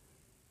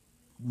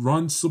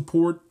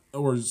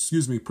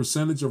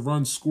 Percentage of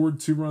runs scored,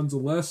 2 runs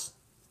or less,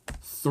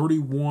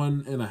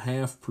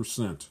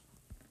 31.5%.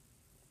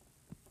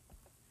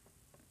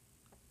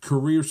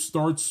 Career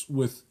starts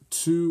with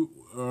 2.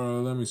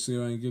 Let me see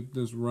if I can get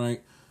this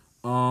right.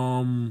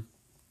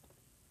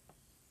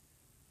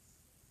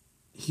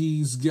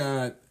 He's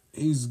got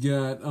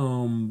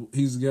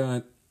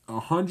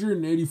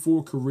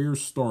 184 career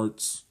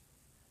starts,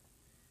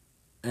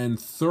 and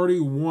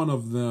 31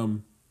 of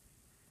them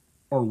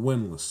are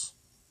winless.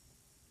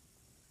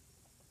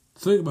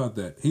 Think about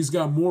that. He's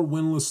got more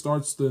winless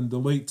starts than the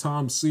late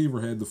Tom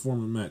Seaver had, the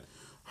former Met.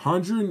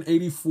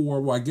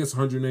 184, well, I guess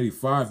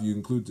 185 you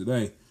include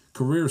today,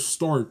 career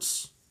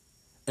starts,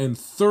 and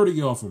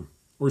 31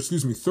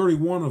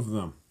 of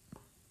them,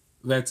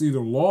 that's either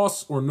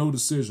loss or no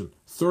decision.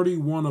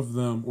 31 of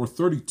them, or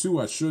 32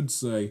 I should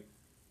say,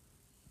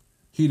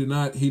 he did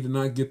not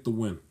get the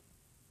win.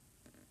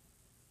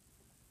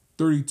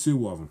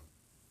 32 of them.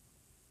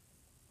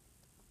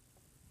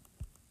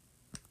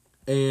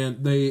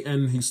 And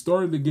he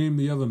started the game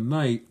the other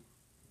night,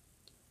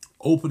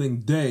 opening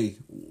day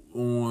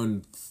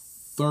on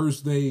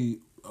Thursday,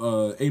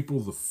 April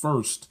the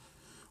 1st,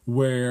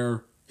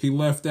 where he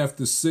left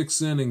after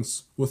 6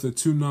 innings with a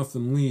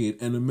 2-0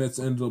 lead, and the Mets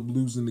ended up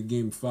losing the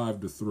game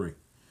 5-3.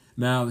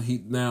 Now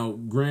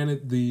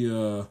granted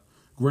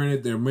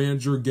their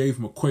manager gave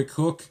him a quick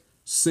hook,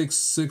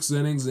 six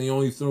innings, and he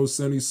only throws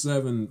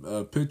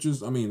 77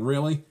 pitches. I mean,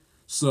 really?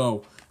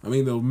 So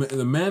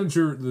the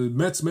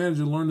Mets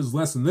manager learned his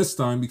lesson this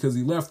time, because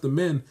he left them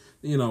in,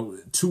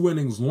 2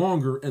 innings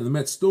longer, and the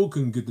Mets still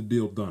couldn't get the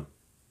deal done.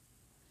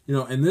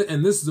 And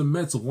this is a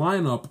Mets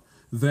lineup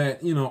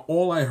that,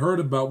 all I heard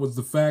about was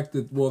the fact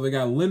that, well, they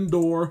got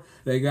Lindor,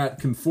 they got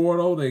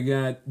Conforto, they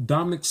got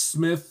Dominic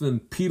Smith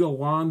and Pete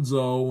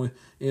Alonso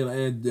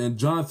and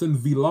Jonathan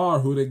Villar,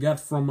 who they got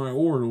from my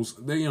Orioles.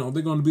 They're going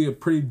to be a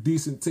pretty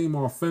decent team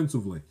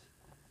offensively.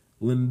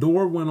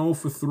 Lindor went 0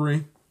 for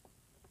 3.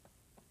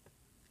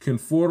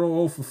 Conforto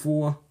 0 for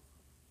 4.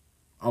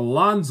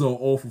 Alonso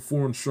 0 for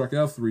 4 and struck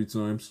out 3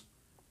 times.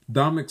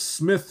 Dominic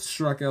Smith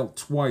struck out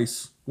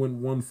twice, went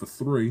 1 for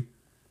 3.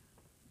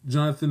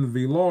 Jonathan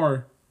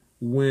Villar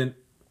went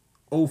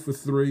 0 for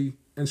 3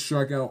 and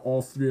struck out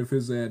all 3 of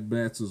his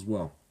at-bats as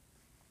well.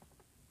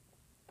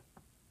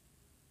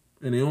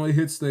 And the only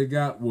hits they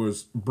got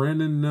was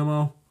Brandon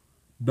Nimmo,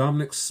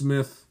 Dominic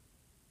Smith,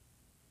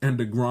 and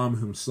deGrom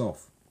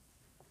himself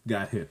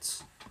got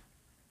hits.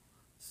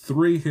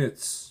 3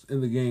 hits in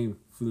the game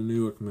for the New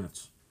York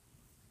Mets.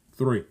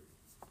 3.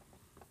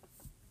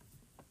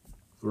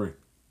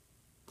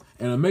 And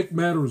to make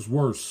matters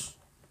worse,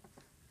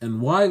 and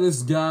why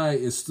this guy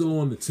is still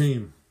on the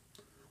team,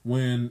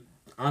 when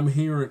I'm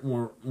hearing,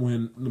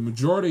 when the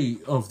majority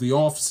of the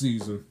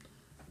offseason,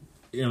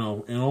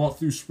 and all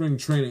through spring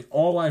training,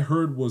 all I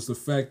heard was the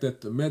fact that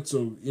the Mets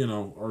are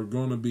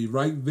going to be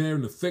right there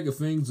in the thick of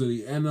things of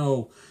the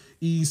NL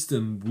East,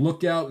 and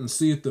look out and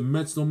see if the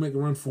Mets don't make a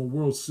run for a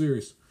World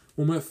Series.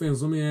 Well, Met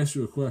fans, let me ask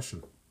you a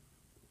question.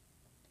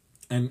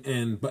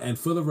 And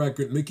for the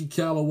record, Mickey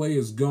Callaway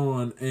is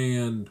gone,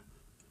 and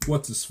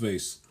what's his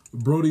face?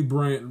 Brody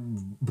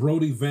Van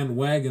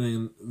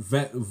Wagenen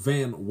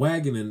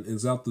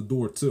is out the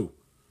door too.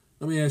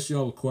 Let me ask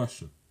y'all a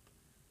question.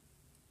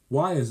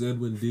 Why is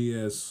Edwin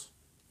Diaz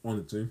on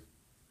the team?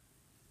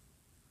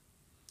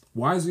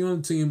 Why is he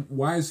on the team?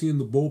 Why is he in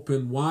the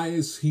bullpen? Why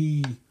is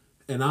he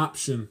an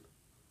option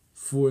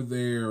for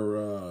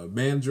their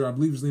manager? I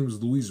believe his name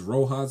is Luis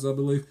Rojas, I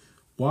believe.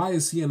 Why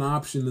is he an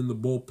option in the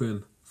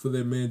bullpen for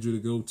their manager to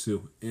go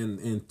to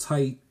in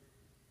tight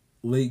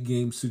late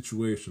game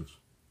situations?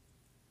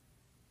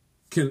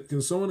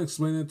 Can someone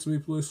explain that to me,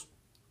 please?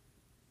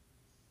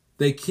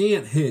 They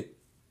can't hit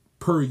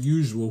per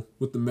usual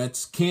with the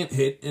Mets. Can't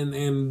hit,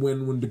 and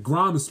when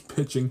DeGrom is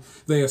pitching,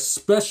 they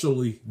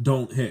especially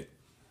don't hit.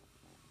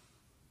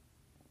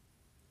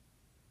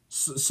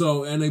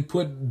 So, and they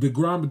put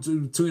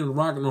DeGrom between a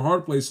rock and a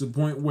hard place to the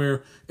point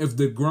where if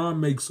DeGrom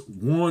makes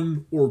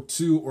 1 or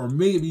 2 or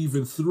maybe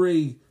even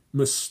 3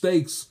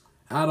 mistakes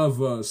out of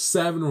a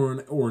 7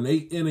 or an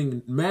 8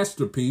 inning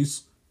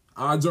masterpiece,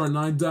 odds are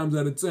 9 times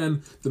out of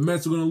 10 the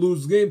Mets are going to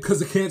lose the game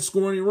because they can't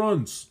score any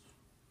runs.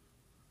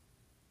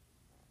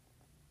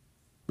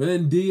 But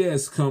then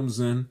Diaz comes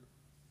in,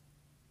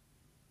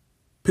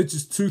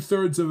 pitches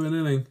 2/3 of an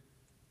inning,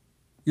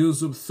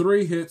 gives up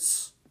 3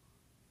 hits,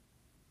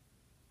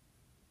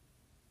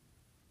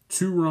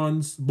 2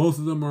 runs, both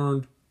of them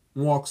earned,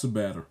 walks a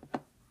batter.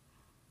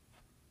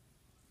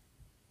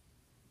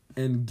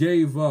 And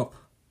gave up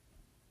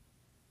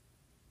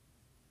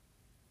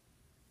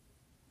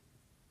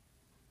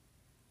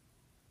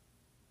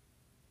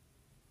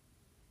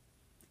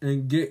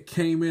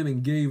came in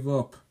and gave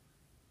up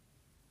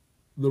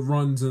the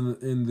runs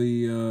in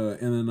the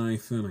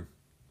 9th inning.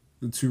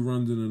 The 2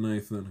 runs in the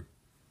 9th inning.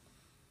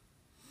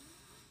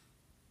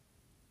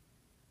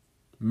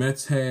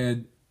 Mets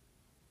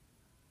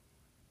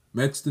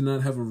did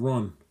not have a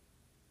run.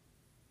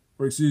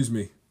 Or excuse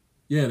me.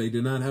 Yeah, they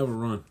did not have a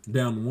run.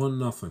 Down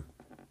 1-0.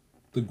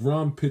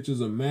 DeGrom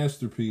pitches a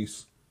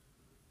masterpiece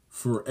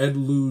for Ed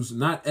Luz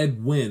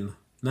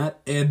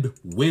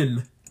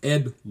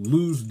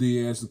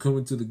Diaz to come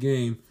into the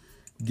game,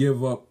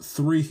 give up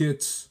 3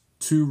 hits,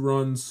 2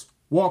 runs,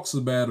 walks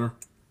the batter,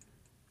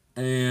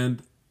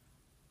 and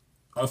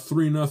a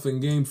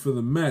 3-0 game for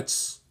the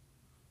Mets.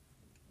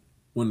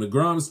 When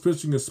DeGrom is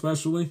pitching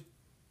especially,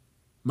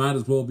 might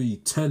as well be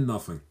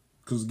 10-0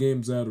 because the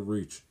game's out of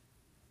reach.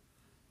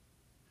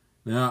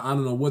 Now, I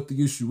don't know what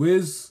the issue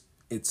is.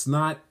 It's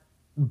not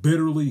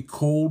bitterly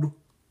cold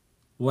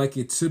like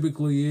it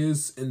typically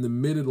is in the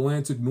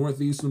mid-Atlantic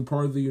northeastern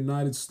part of the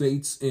United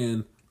States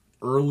in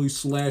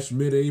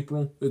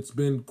early/mid-April. It's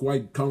been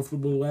quite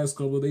comfortable the last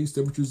couple of days.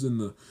 Temperatures in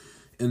the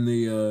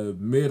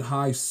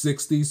mid-high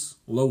 60s,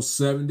 low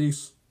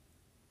 70s.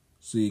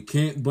 So you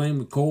can't blame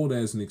the cold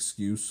as an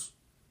excuse.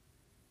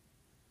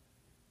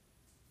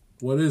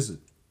 What is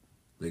it?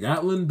 They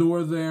got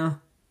Lindor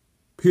there.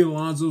 Pete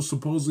Alonso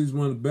supposedly is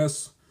one of the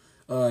best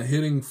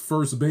hitting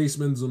first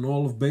basemen in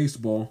all of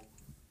baseball.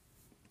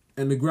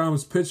 And DeGrom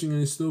is pitching and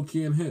he still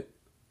can't hit.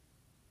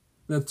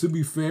 Now, to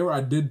be fair,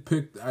 I didn't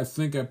pick the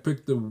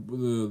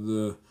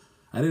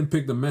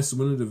Mets to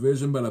win the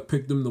division, but I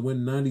picked them to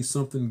win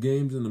 90-something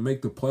games and to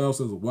make the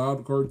playoffs as a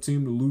wild card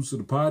team to lose to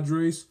the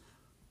Padres.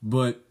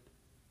 But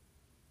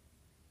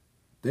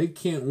they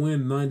can't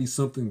win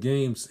 90-something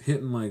games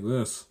hitting like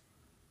this.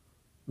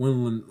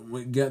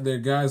 When their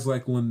guys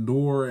like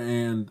Lindor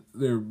and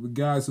their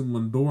guys in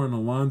Lindor and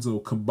Alonso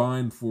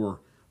combined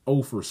for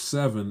 0 for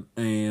 7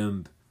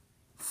 and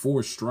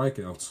 4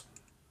 strikeouts.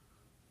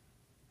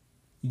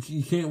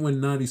 You can't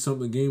win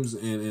 90-something games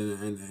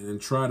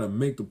and try to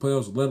make the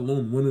playoffs, let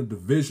alone win a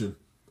division,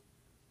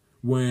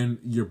 when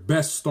your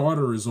best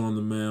starter is on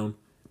the mound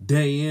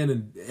day in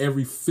and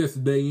every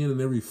 5th day in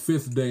and every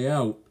 5th day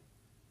out,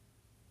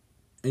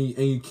 and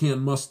you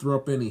can't muster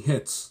up any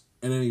hits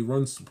and any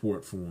run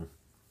support for him.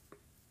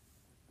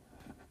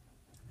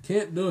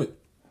 Can't do it.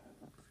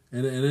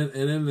 And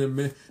then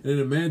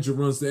the manager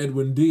runs to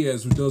Edwin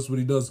Diaz, who does what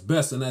he does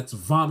best, and that's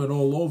vomit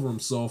all over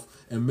himself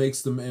and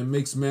makes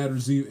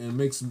matters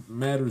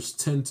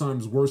 10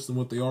 times worse than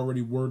what they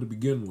already were to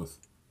begin with.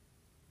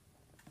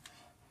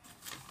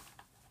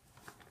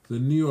 The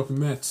New York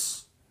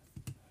Mets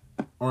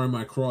are in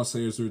my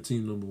crosshairs. They're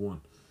team number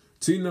 1.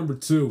 Team number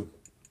 2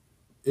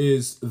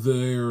 is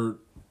their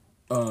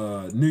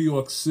New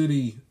York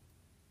City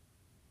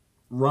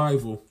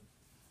rival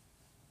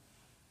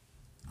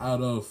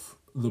out of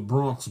the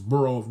Bronx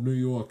borough of New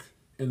York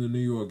and the New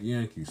York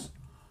Yankees.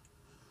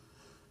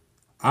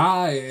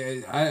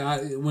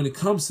 I when it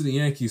comes to the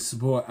Yankees,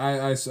 boy,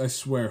 I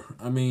swear,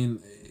 I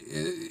mean,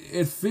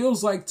 it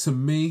feels like to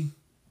me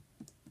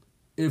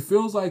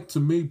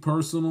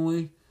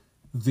personally,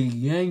 the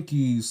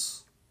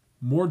Yankees,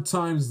 more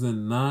times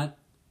than not,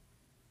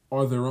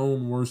 are their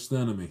own worst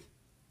enemy.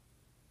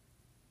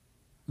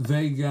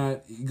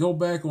 Go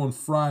back on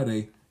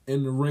Friday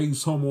in the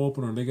Rays home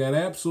opener, they got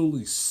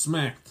absolutely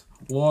smacked.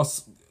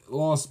 Lost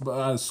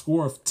by a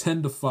score of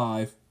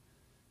 10-5.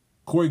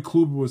 Corey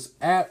Kluber was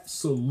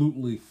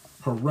absolutely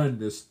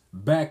horrendous.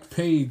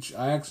 Backpage,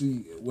 I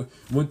actually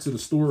went to the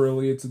store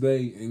earlier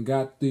today and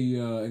got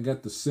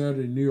the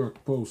Saturday New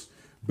York Post.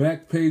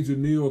 Backpage of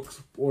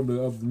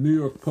the New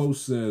York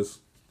Post says,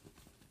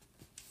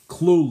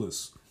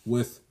 "Clueless,"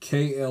 with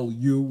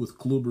KLU, with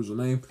Kluber's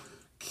name,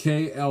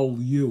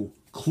 KLU,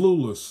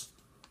 clueless.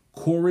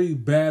 Corey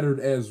battered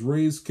as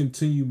Rays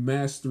continue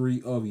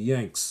mastery of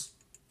Yanks,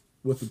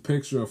 with a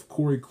picture of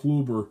Corey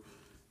Kluber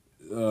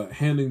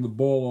handing the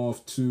ball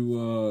off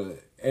to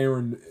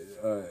Aaron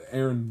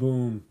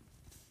Boone.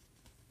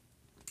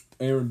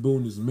 Aaron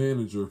Boone, his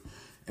manager,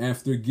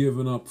 after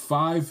giving up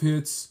 5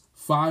 hits,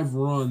 5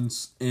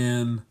 runs,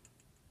 and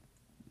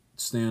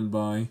stand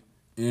by,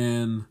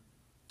 in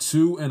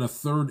 2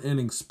 1/3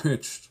 innings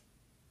pitched,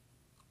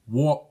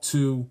 walked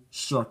 2,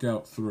 struck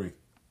out 3.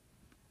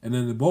 And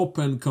then the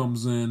bullpen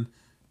comes in,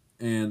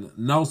 and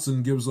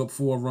Nelson gives up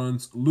 4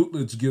 runs.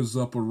 Lutledge gives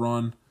up a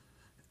run,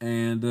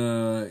 and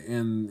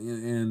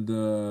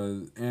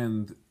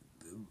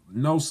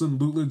Nelson,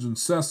 Lutledge, and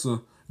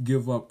Sessa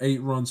give up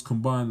 8 runs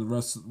combined. The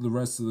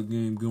rest of the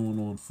game going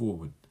on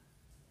forward.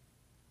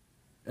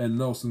 And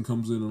Nelson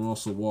comes in and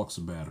also walks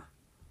a batter.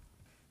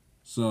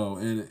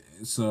 And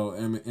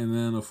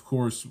then of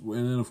course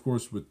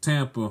with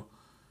Tampa.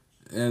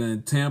 And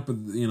in Tampa,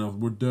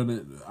 we're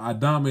done.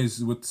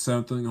 Adame's with the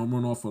 7th home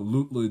run off of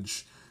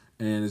Lutledge,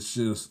 and it's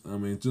just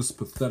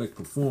pathetic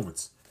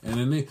performance. And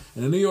in the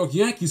New York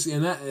Yankees,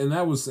 and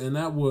that was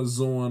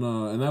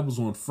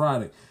on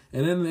Friday,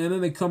 and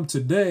then they come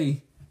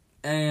today,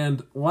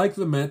 and like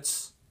the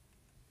Mets,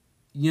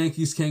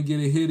 Yankees can't get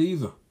a hit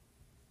either.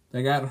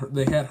 They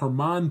had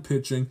Herman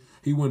pitching.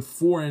 He went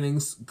 4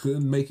 innings,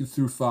 couldn't make it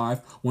through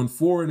 5. Went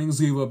 4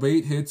 innings, gave up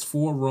 8 hits,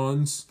 4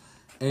 runs.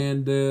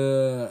 And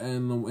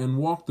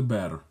walked the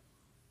batter.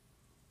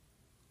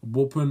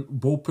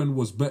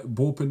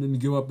 Bullpen didn't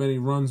give up any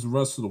runs the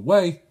rest of the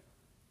way,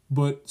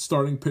 but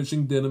starting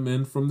pitching did him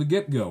in from the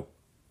get-go.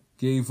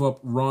 Gave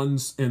up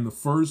runs in the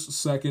 1st,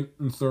 2nd,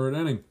 and 3rd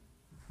inning.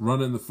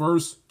 Run in the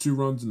 1st, 2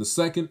 runs in the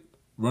 2nd,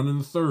 run in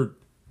the 3rd.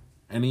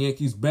 And the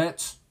Yankees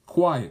bats,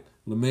 quiet.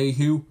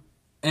 LeMahieu,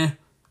 a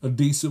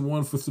decent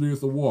 1 for 3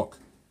 with a walk.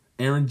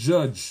 Aaron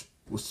Judge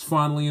was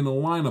finally in the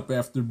lineup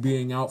after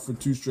being out for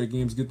 2 straight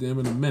games. Get to him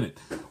in a minute.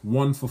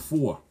 1 for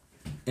 4.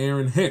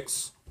 Aaron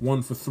Hicks,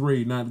 1 for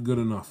 3, not good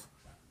enough.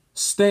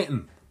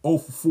 Stanton, 0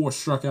 for 4,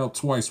 struck out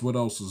twice. What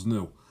else is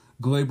new?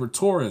 Gleyber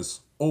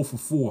Torres, 0 for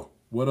 4.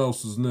 What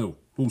else is new?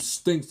 Who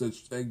stinks?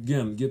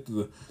 Again, get to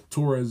the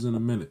Torres in a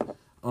minute.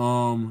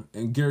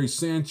 And Gary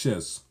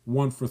Sanchez,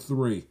 1 for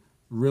 3.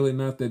 Really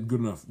not that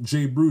good enough.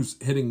 Jay Bruce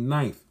hitting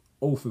 9th,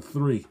 0 for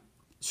 3.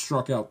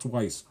 Struck out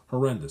twice.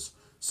 Horrendous.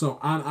 So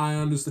I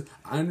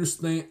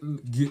understand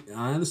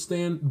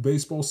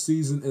baseball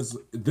season is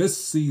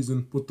this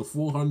season with the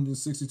full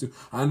 162.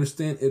 I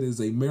understand it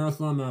is a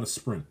marathon, not a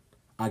sprint.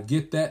 I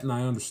get that and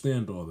I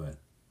understand all that.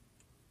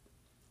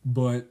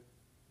 But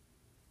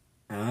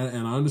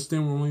and I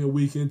understand we're only a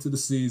week into the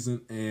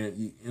season,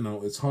 and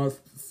it's hard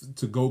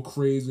to go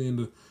crazy and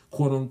to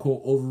quote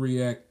unquote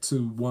overreact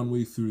to 1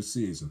 week through the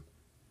season.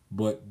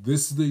 But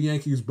this is the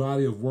Yankees'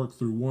 body of work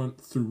through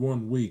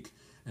one week.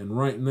 And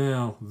right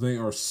now, they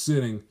are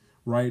sitting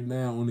right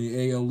now on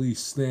the AL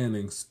East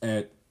standings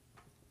at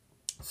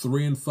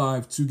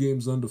 3-5, 2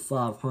 games under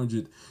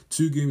 500,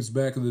 2 games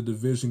back of the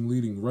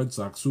division-leading Red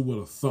Sox. Who would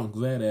have thunk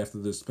that after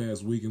this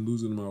past week and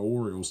losing to my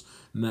Orioles?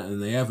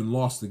 And they haven't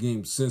lost the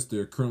game since.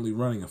 They're currently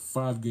running a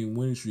 5-game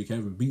winning streak.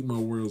 Haven't beat my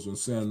Orioles on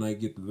Saturday night.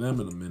 Get to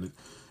them in a minute.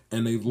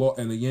 And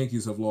the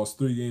Yankees have lost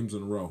 3 games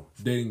in a row,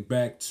 dating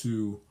back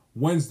to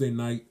Wednesday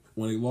night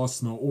when they lost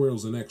to my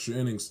Orioles in extra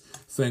innings,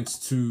 thanks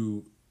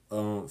to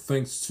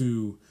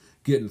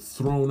getting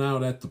thrown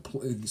out at the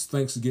plate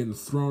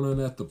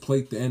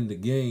to end the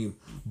game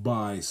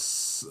by I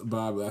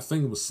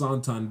think it was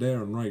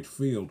Santander in right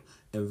field,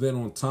 and then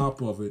on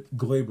top of it,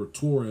 Gleyber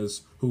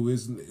Torres, who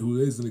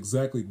isn't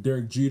exactly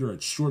Derek Jeter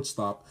at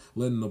shortstop,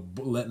 letting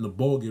the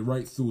ball get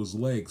right through his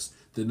legs,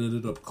 that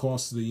ended up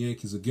costing the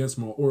Yankees against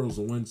my Orioles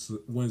on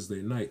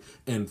Wednesday night,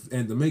 and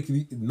to make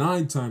it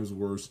 9 times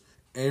worse,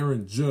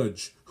 Aaron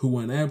Judge, who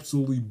went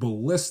absolutely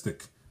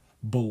ballistic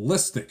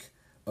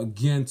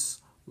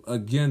against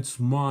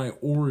my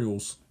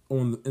Orioles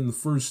in the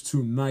first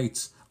 2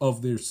 nights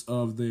of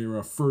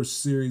their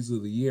first series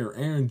of the year.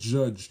 Aaron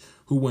Judge,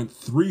 who went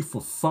 3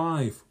 for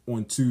 5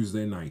 on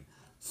Tuesday night,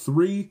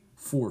 3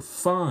 for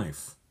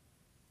 5,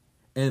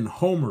 and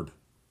homered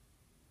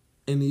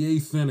in the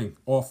 8th inning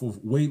off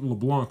of Wade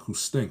LeBlanc, who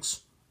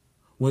stinks.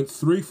 Went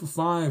 3 for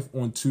 5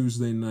 on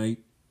Tuesday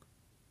night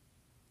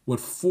with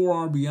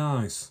 4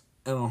 RBIs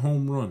and a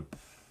home run.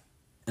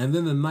 And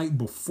then the night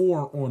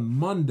before on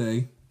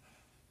Monday,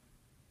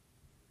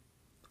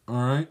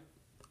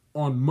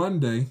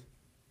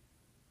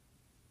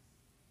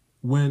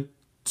 went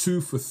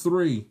 2 for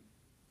 3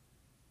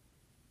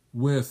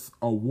 with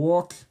a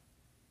walk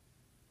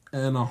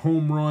and a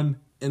home run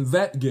in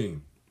that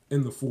game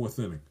in the 4th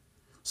inning.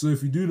 So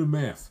if you do the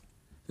math,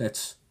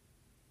 that's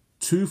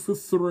 2 for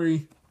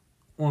 3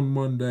 on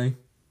Monday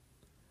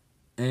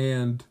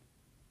and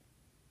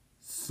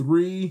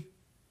 3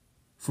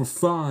 for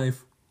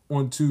 5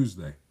 on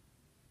Tuesday.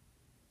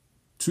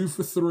 2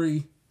 for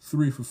 3,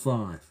 3 for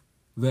 5.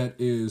 That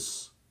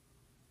is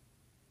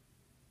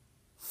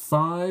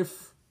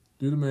 5,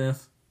 do the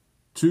math,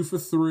 2 for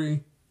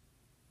 3,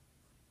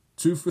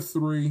 2 for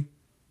 3,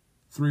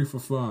 3 for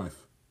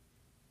 5.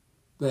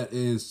 That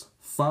is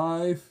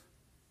 5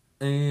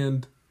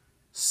 and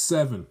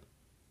 7.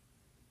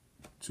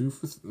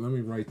 Let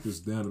me write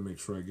this down to make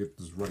sure I get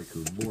this right,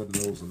 because Lord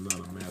knows I'm not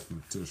a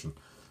mathematician.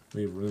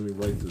 Let me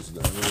write this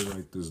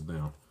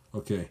down.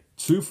 Okay,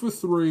 2 for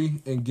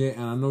 3, and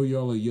I know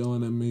y'all are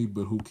yelling at me,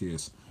 but who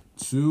cares?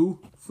 2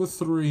 for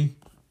 3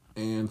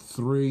 and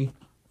 3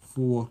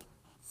 4,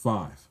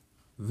 5.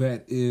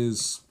 That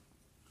is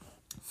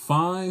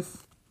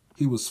 5.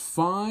 He was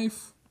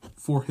 5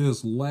 for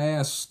his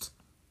last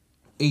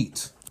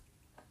 8.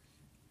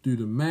 Do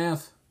the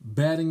math.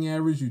 Batting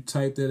average, you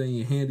type that in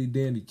your handy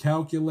dandy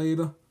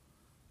calculator.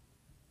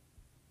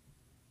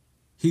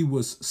 He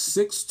was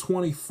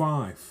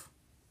 625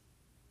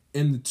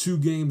 in the 2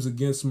 games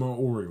against my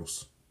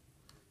Orioles.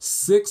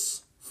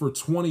 6 for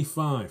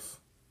 25.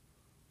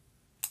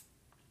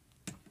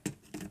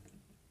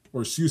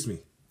 Or excuse me.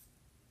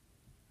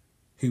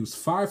 He was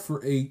 5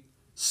 for 8,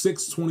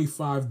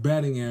 625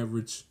 batting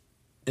average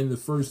in the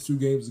first 2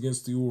 games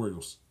against the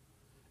Orioles.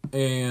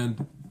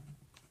 And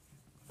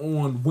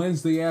on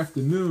Wednesday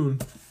afternoon,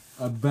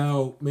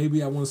 about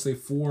maybe I want to say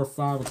 4 or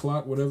 5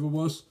 o'clock, whatever it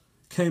was,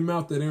 came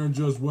out that Aaron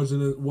Judge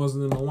wasn't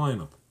in the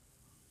lineup.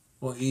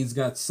 Well, he's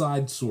got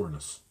side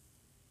soreness.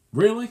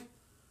 Really?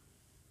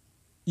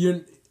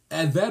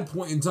 At that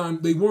point in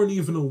time, they weren't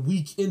even a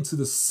week into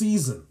the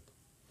season.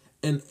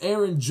 And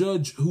Aaron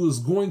Judge, who is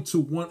going to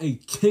want a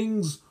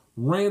king's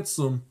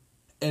ransom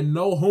and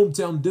no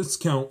hometown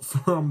discount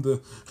from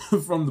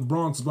the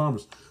Bronx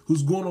Bombers,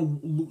 who's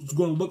going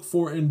to look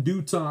for in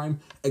due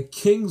time a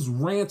king's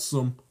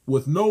ransom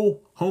with no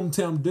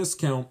hometown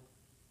discount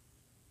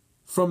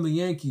from the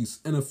Yankees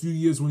in a few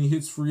years when he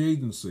hits free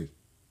agency.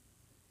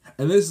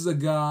 And this is a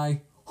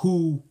guy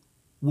who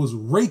was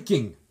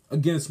raking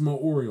against my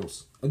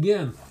Orioles.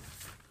 Again,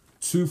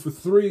 2 for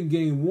 3 in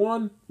game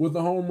 1 with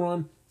a home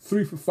run,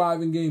 3 for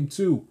 5 in game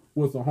 2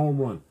 with a home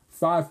run,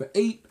 5 for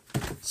 8,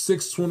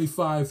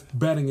 625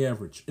 batting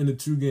average in the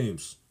 2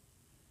 games.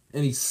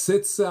 And he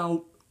sits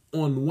out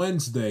on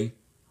Wednesday,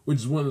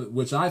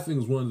 which I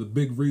think is one of the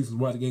big reasons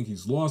why the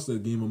Yankees lost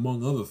that game,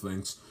 among other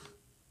things.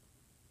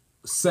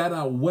 Sat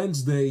out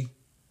Wednesday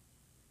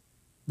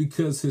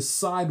because his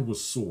side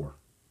was sore.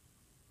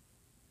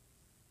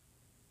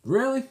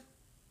 Really?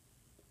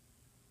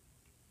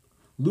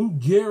 Lou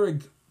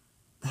Gehrig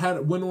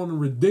went on a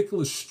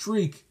ridiculous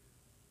streak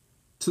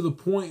to the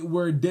point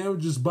where it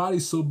damaged his body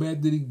so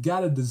bad that he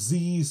got a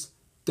disease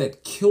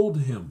that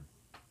killed him.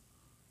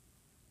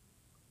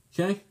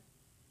 Okay?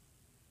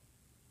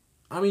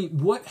 I mean,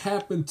 what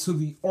happened to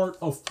the art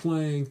of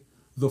playing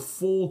the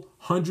full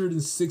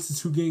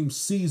 162-game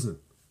season?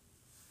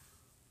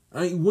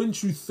 I mean,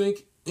 wouldn't you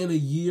think in a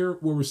year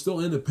where we're still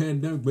in the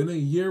pandemic, but in a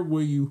year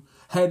where you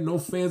had no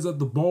fans at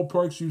the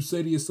ballparks, you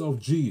say to yourself,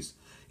 geez,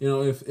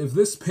 if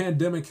this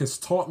pandemic has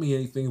taught me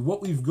anything,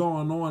 what we've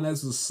gone on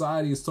as a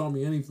society has taught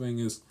me anything,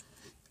 is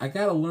I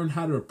got to learn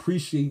how to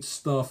appreciate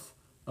stuff,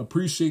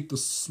 appreciate the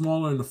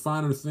smaller and the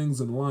finer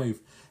things in life,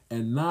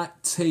 and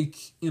not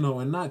take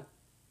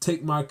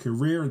my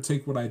career and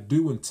take what I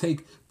do and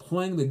take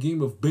playing the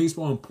game of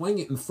baseball and playing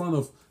it in front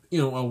of, a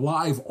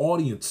live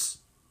audience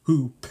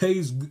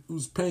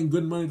who's paying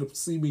good money to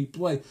see me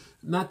play,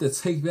 not to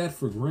take that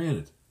for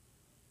granted.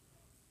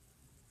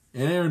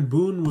 And Aaron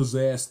Boone was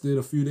asked it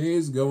a few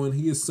days ago, and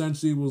he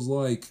essentially was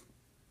like,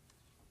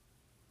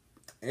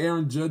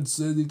 Aaron Judge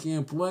said he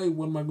can't play,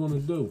 what am I going to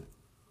do?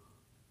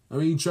 I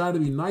mean, he tried to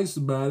be nice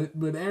about it,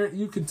 but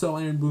you could tell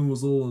Aaron Boone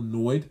was a little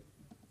annoyed.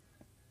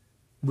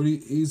 But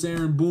he's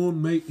Aaron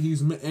Boone.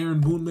 He's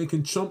Aaron Boone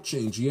making chump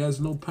change. He has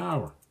no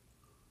power.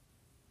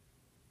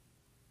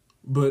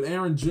 But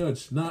Aaron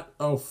Judge, not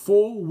a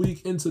full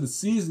week into the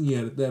season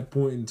yet at that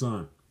point in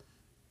time,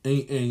 and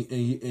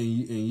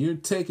you're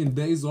taking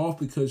days off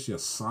because your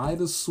side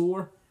is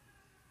sore.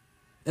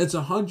 It's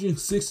a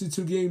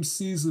 162-game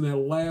season that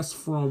lasts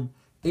from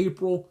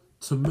April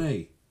to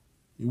May.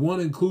 You want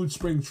to include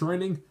spring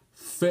training,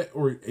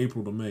 or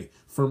April to May.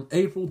 From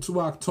April to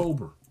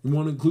October. You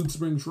want to include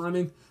spring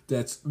training,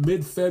 that's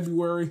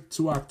mid-February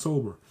to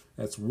October.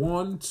 That's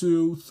 1,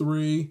 2,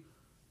 3,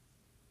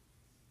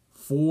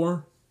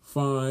 4,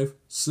 5,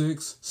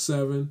 6,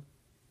 7,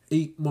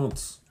 8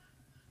 months.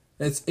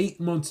 That's 8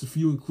 months if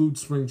you include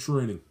spring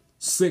training.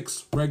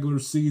 6 regular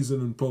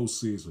season and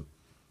postseason.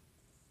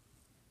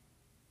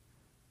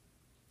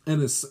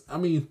 And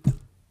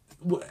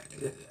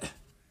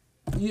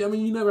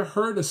you never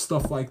heard of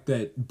stuff like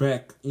that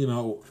back,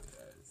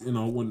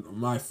 when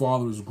my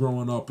father was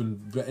growing up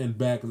and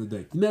back in the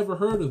day. You never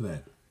heard of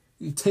that.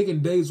 You're taking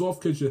days off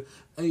because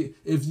it's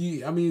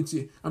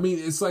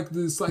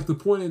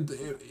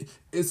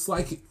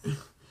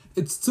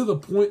to the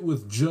point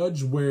with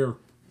Judge where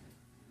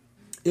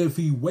if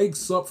he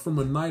wakes up from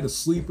a night of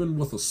sleeping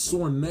with a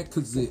sore neck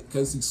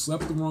because he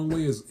slept the wrong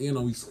way,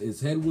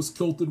 his head was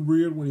tilted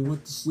weird when he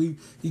went to sleep,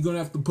 he's gonna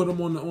have to put him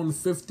on the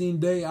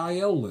 15-day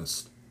IL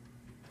list.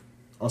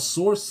 A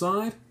sore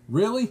side?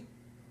 Really?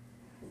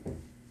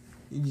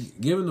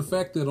 Given the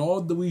fact that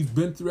all that we've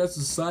been through as a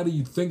society,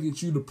 you'd think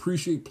that you'd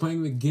appreciate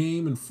playing the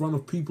game in front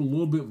of people a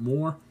little bit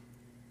more.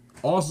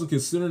 Also,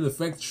 considering the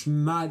fact that you're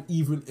not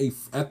even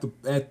at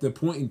the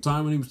point in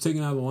time when he was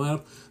taken out of the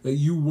lineup, that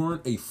you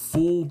weren't a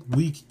full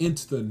week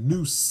into the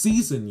new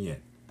season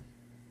yet.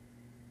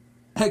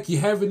 Heck, you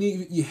hadn't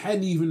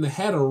even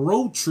had a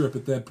road trip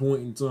at that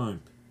point in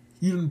time.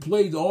 You didn't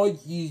play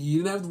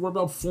you didn't have to worry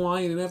about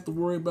flying. You didn't have to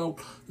worry about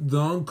the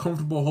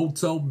uncomfortable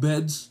hotel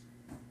beds.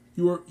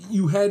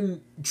 You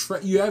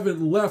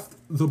haven't left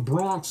the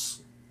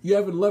Bronx. You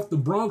haven't left the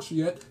Bronx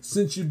yet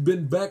since you've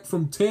been back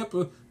from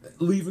Tampa,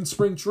 leaving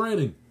spring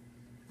training.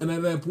 And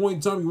at that point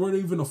in time, you weren't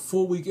even a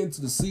full week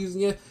into the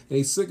season yet, and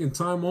he's taking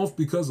time off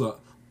because of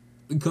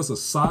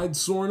side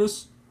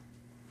soreness.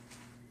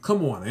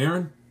 Come on,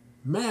 Aaron.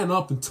 Man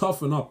up and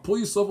toughen up. Pull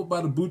yourself up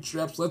by the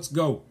bootstraps. Let's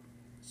go.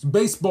 It's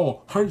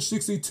baseball.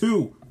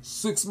 162.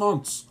 6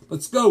 months.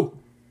 Let's go.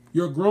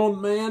 You're a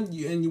grown man,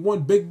 and you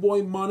want big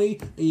boy money,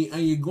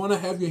 and you're going to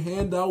have your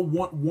hand out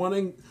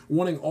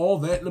wanting all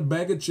that in a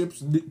bag of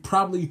chips,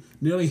 probably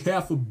nearly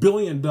 $500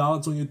 million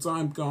when your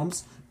time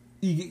comes.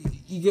 You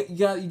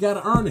got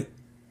to earn it.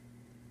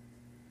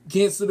 You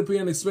can't sit up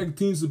here and expect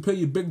teams to pay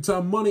you big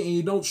time money, and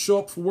you don't show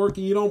up for work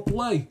and you don't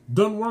play.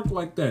 Doesn't work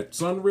like that.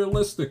 It's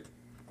unrealistic.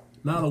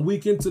 Not a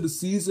week into the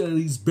season, and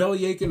he's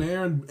belly aching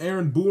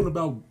Aaron Boone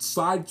about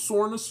side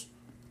soreness.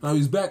 Now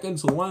he's back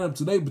into the lineup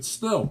today, but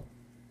still.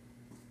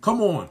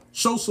 Come on.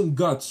 Show some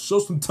guts. Show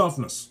some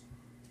toughness.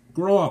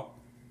 Grow up.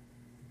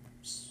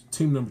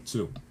 Team number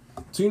 2.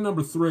 Team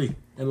number 3,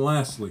 and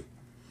lastly,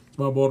 it's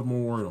my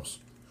Baltimore Orioles.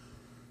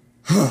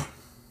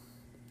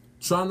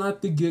 Try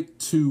not to get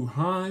too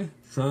high.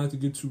 Try not to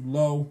get too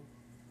low.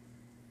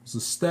 It was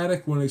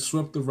ecstatic when they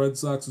swept the Red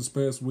Sox this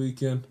past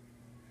weekend.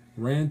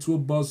 Ran to a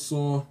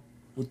buzzsaw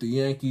with the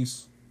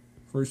Yankees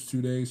first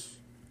 2 days.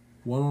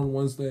 One on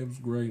Wednesday, it was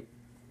great.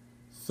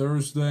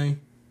 Thursday,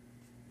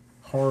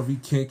 Harvey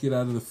can't get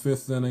out of the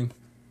 5th inning.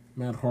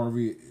 Matt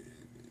Harvey,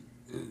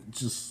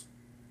 just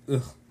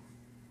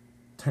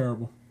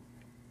terrible.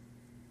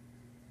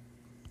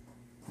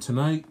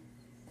 Tonight,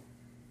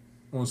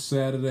 on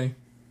Saturday,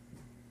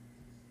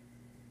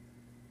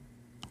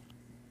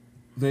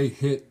 they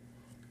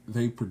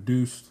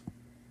produced.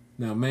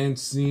 Now,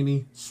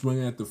 Mancini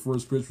swinging at the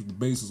first pitch with the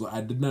bases.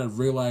 I did not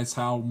realize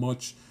how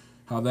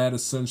that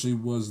essentially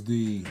was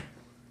the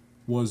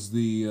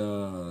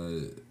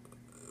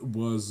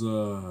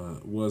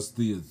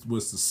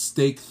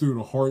stake through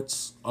the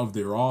hearts of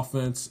their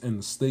offense, and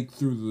the stake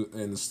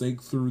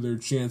through their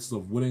chances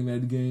of winning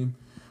that game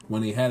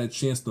when they had a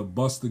chance to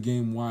bust the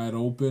game wide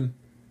open.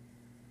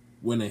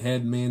 When they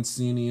had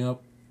Mancini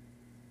up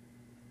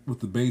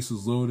with the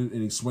bases loaded,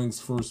 and he swings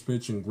first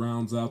pitch and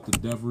grounds out the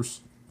Devers.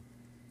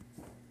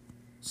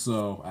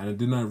 So I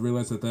did not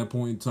realize at that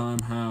point in time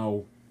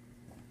how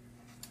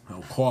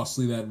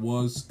costly that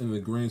was in the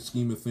grand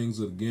scheme of things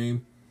of the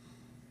game.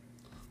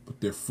 But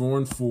they're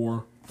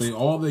 4-4.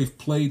 They've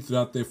played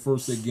throughout their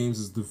first 8 games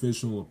as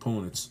divisional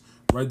opponents.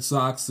 Red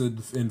Sox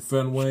in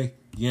Fenway,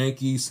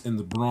 Yankees in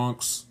the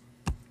Bronx,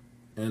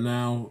 and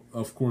now,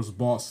 of course,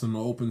 Boston to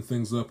open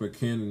things up at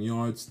Camden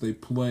Yards. They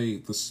play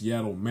the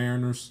Seattle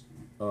Mariners.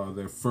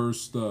 Their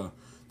first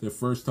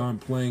time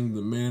playing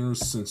the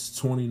Mariners since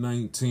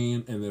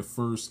 2019, and their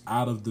first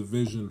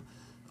out-of-division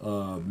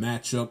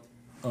matchup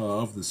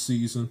of the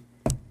season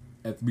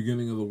at the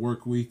beginning of the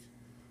work week.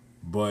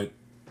 But,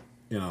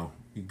 you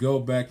go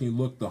back and you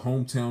look, the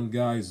hometown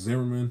guy,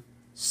 Zimmerman,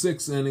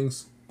 6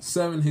 innings,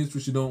 7 hits,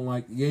 which you don't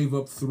like, gave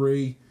up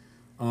 3.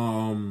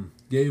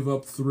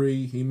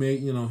 He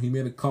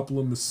made a couple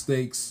of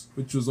mistakes,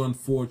 which was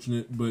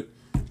unfortunate, but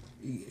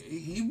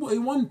he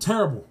wasn't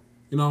terrible.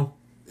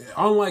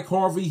 Unlike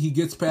Harvey, he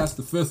gets past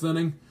the 5th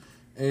inning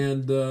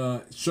and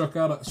struck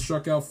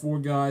out 4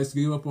 guys,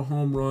 gave up a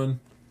home run,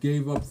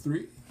 gave up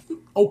 3.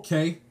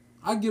 Okay,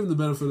 I give him the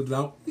benefit of the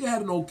doubt. He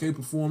had an okay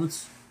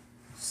performance.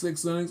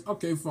 6 innings,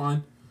 okay,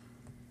 fine.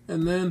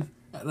 And then,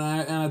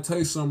 I tell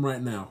you something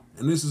right now,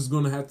 and this is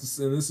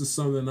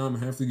something I'm gonna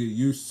have to get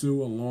used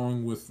to,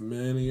 along with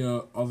many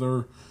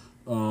other,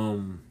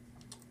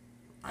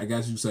 I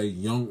guess you'd say,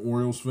 young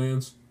Orioles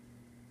fans.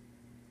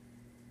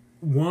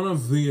 One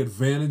of the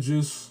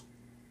advantages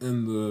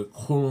in the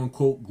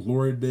quote-unquote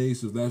glory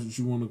days, if that's what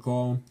you want to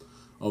call them,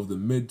 of the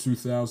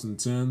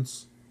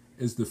mid-2010s,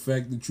 is the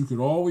fact that you could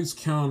always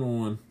count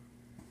on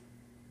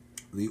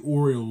the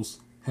Orioles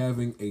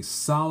having a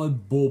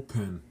solid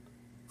bullpen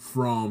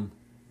from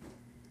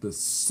the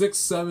 6th,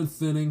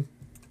 7th inning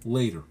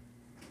later.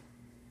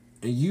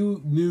 And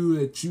you knew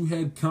that you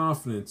had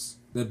confidence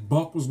that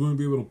Buck was going to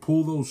be able to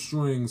pull those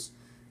strings,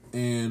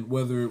 and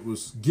whether it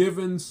was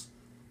Givens,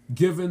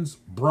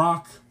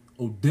 Brock,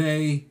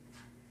 O'Day,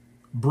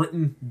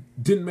 Britton,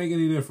 didn't make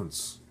any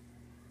difference.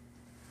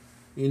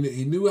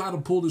 He knew how to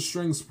pull the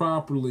strings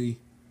properly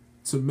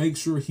to make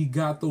sure he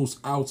got those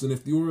outs. And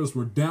if the Orioles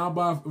were down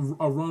by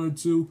a run or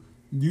 2,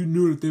 you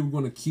knew that they were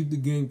going to keep the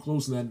game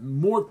close. And that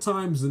more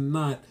times than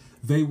not,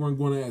 they weren't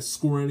going to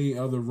score any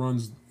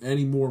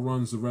more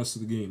runs the rest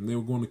of the game. They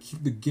were going to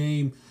keep the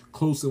game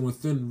close and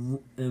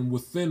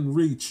within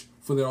reach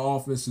for their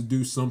offense to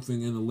do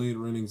something in the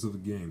later innings of the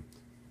game.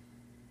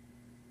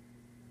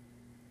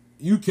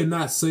 You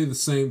cannot say the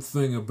same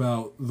thing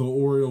about the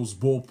Orioles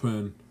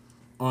bullpen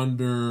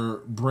under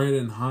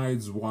Brandon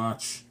Hyde's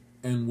watch,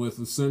 and with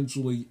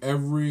essentially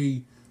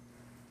every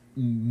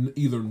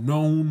either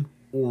known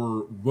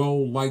or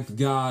well-liked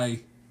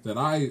guy that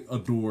I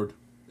adored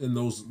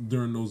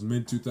during those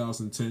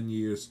mid-2010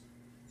 years.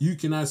 You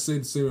cannot say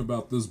the same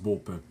about this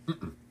bullpen.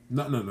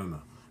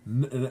 No.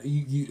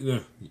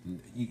 You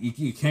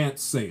can't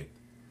say it.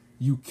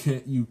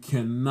 You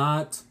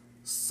cannot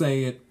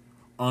say it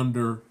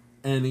under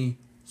any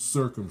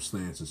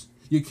circumstances.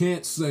 You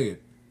can't say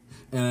it.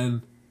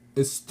 And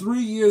it's 3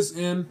 years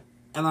in,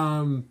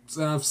 and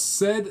I've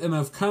said, and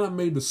I've kind of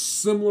made a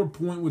similar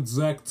point with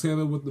Zach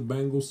Taylor with the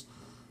Bengals,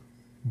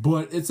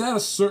 but it's at a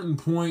certain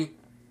point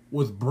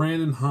with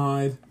Brandon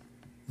Hyde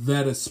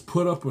that it's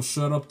put up or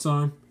shut up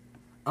time.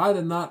 I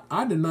did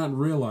not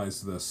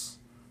realize this,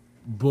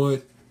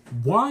 but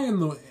why in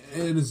the,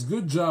 and it's a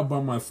good job by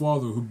my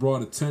father who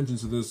brought attention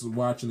to this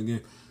watching the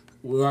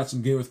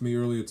game with me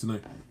earlier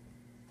tonight.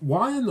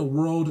 Why in the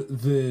world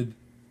did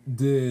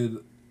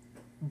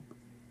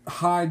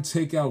Hyde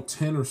take out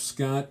Tanner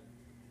Scott?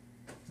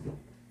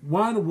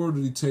 Why in the world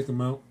did he take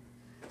him out?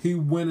 He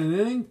went an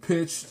inning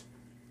pitched,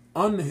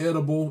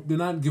 unhittable, did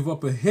not give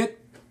up a hit,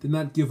 did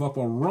not give up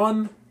a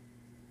run,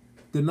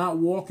 did not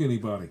walk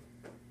anybody.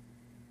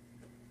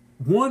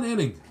 1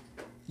 inning.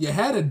 You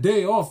had a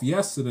day off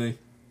yesterday.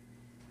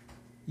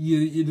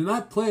 You did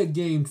not play a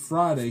game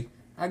Friday.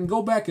 I can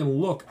go back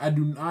and look. I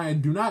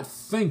do not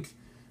think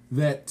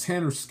that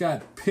Tanner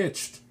Scott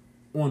pitched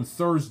on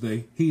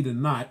Thursday. He did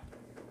not.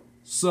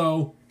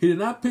 So he did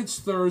not pitch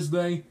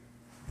Thursday.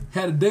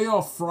 Had a day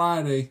off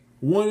Friday.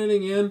 1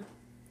 inning in,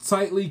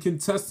 tightly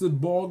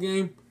contested ball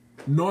game,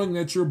 knowing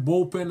that your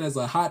bullpen is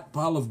a hot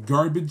pile of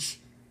garbage,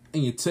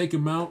 and you take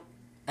him out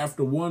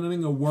after 1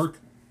 inning of work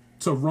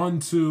to run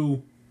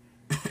to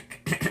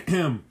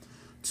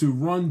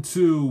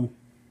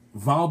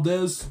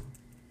Valdez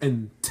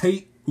and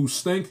Tate, who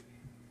stink.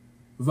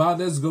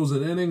 Valdez goes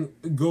an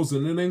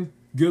inning,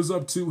 gives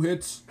up 2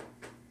 hits,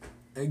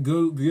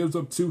 gives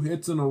up 2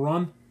 hits in a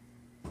run,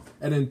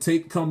 and then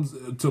Tate comes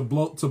to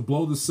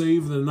blow the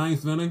save in the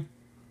 9th inning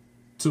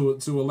to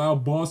allow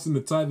Boston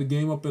to tie the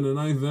game up in the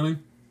 9th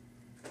inning.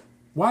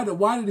 Why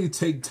did he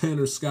take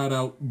Tanner Scott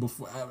out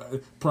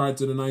prior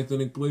to the 9th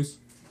inning, please?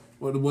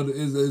 What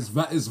is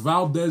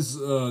Valdez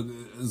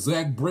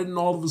Zach Britton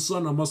all of a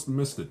sudden? I must have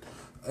missed it.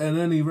 And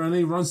then he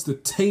runs to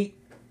Tate,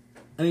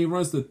 and he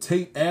runs to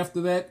Tate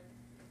after that,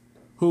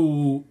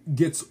 who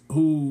gets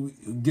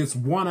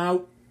 1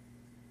 out,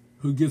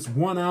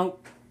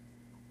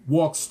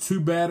 walks 2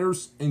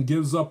 batters and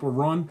gives up a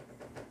run.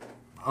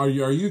 Are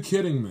you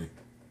kidding me?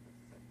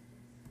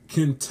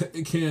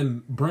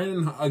 Can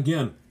Brandon,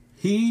 again,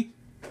 he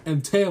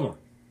and Taylor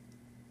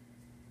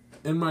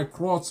in my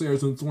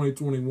crosshairs in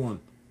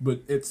 2021,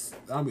 but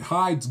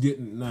Hyde's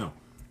getting it now.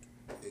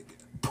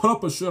 Put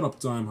up a shut up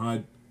time,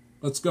 Hyde.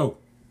 Let's go.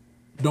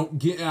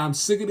 I'm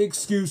sick of the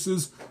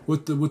excuses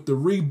with the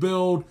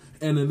rebuild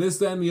and the this,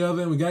 that, and the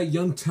other. And we got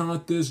young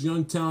talent this,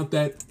 young talent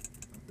that.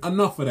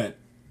 Enough of that.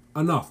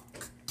 Enough.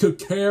 Could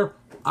care.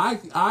 I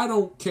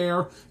don't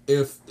care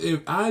if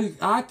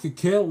I could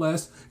care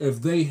less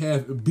if they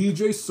have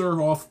BJ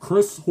Surhoff,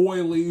 Chris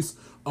Hoyley's,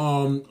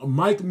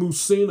 Mike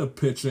Mussina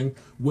pitching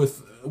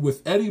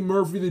with Eddie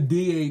Murphy the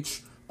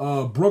DH,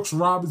 Brooks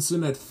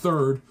Robinson at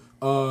third,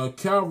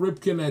 Cal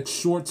Ripken at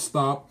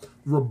shortstop,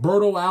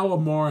 Roberto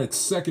Alomar at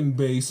second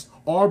base,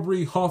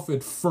 Aubrey Huff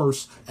at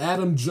first,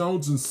 Adam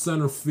Jones in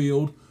center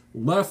field,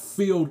 left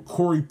field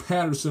Corey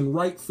Patterson,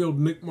 right field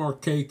Nick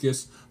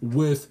Markakis,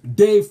 with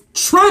Dave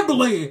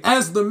Tremblay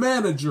as the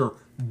manager.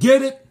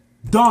 Get it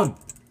done.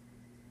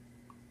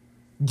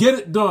 Get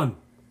it done.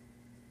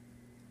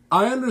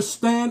 I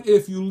understand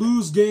if you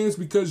lose games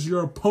because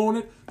your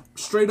opponent,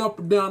 straight up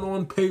and down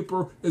on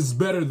paper, is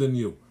better than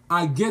you.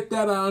 I get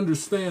that. I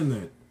understand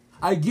that.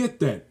 I get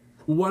that.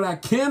 What I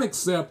can't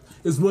accept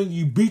is when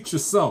you beat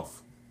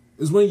yourself.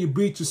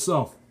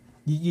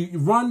 You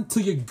run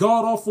to your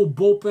god-awful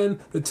bullpen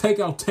to take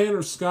out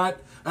Tanner Scott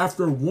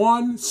after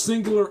 1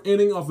 singular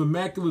inning of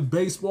immaculate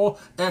baseball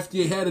after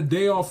you had a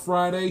day off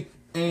Friday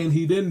and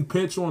he didn't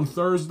pitch on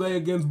Thursday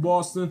against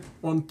Boston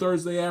on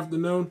Thursday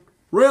afternoon.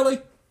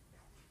 Really?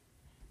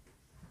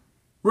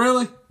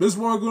 Really? This is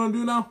what we're going to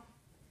do now?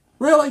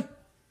 Really?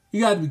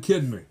 You got to be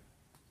kidding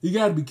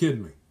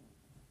me.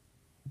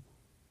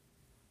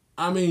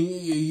 I mean,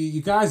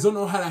 you guys don't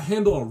know how to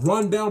handle a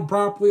rundown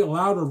properly,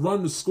 allow the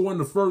run to score in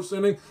the first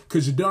inning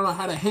because you don't know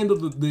how to handle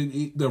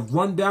the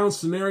rundown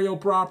scenario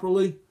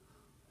properly.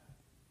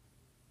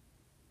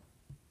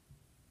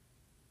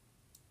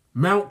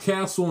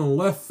 Mountcastle in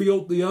left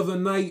field the other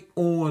night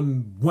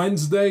on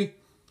Wednesday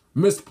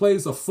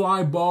misplays a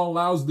fly ball,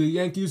 allows the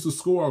Yankees to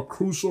score a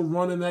crucial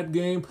run in that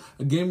game,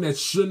 a game that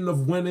shouldn't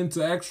have went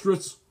into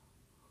extras.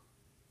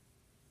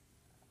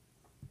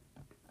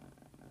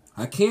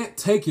 I can't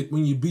take it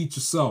when you beat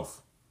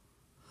yourself.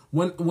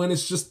 When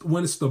it's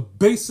the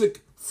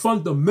basic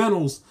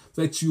fundamentals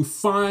that you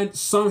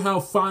somehow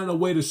find a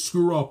way to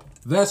screw up.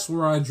 That's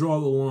where I draw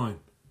the line.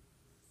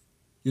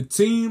 Your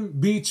team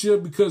beat you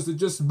because they're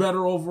just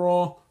better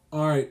overall.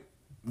 All right,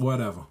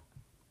 whatever.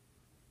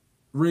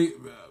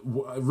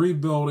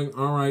 Rebuilding,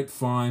 all right,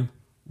 fine,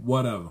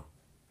 whatever.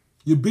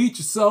 You beat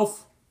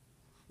yourself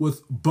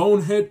with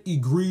bonehead,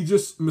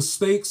 egregious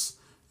mistakes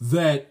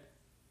that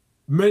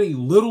many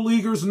little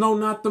leaguers know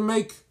not to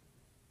make.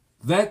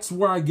 That's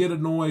where I get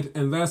annoyed,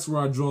 and that's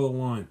where I draw the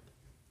line.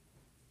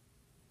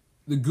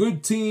 The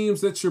good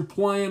teams that you're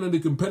playing and the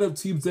competitive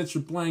teams that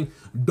you're playing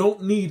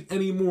don't need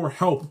any more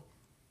help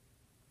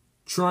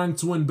trying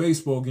to win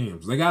baseball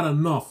games. They got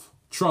enough.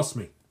 Trust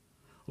me.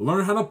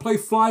 Learn how to play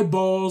fly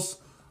balls.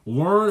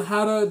 Learn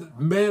how to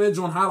manage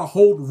on how to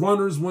hold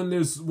runners when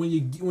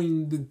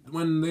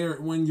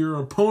your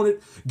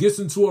opponent gets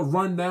into a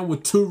rundown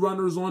with 2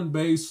 runners on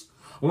base.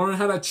 Learn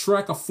how to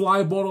track a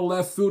fly ball to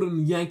left field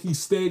in Yankee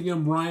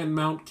Stadium, Ryan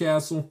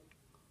Mountcastle.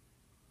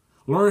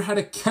 Learn how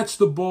to catch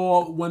the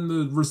ball when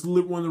the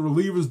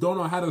relievers don't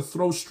know how to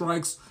throw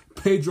strikes,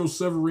 Pedro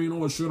Severino,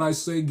 or should I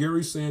say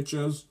Gary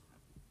Sanchez.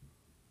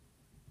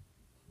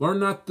 Learn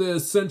not to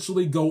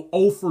essentially go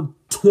 0 for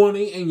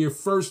 20 in your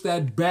first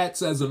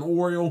at-bats as an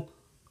Oriole,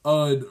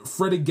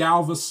 Freddie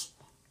Galvis.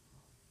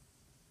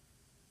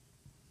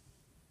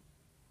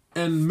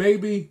 And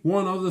maybe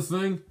one other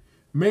thing,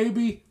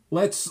 maybe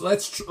let's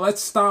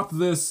stop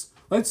this.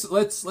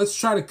 Let's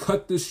try to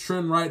cut this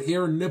trend right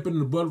here and nip it in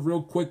the bud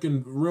real quick,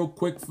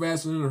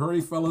 fast and in a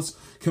hurry, fellas.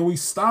 Can we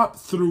stop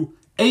through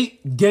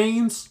 8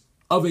 games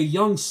of a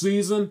young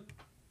season?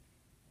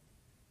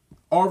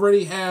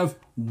 Already have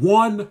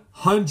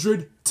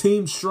 100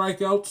 team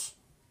strikeouts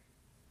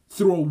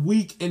through a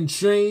week and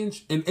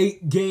change in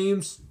 8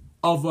 games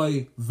of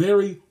a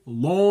very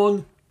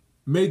long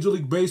Major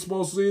League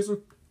Baseball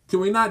season? Can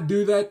we not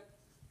do that?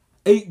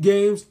 8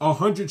 games,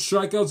 100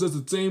 strikeouts as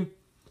a team.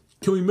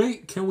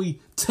 Can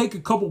we take a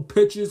couple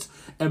pitches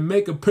and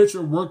make a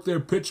pitcher work their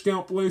pitch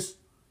count, please?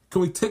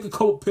 Can we take a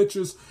couple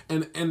pitches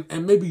and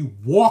maybe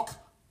walk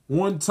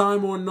one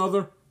time or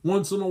another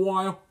once in a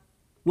while?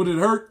 Would it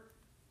hurt?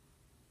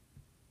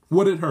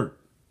 Would it hurt?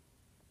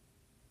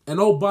 And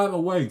oh, by the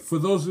way, for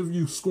those of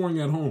you scoring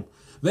at home,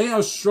 they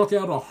have struck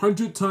out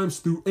 100 times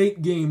through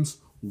 8 games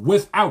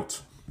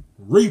without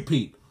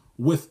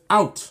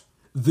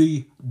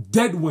the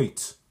dead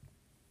weight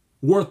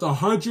worth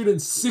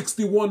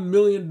 $161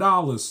 million.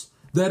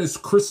 That is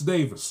Chris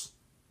Davis.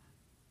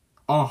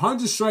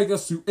 100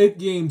 strikeouts through 8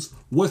 games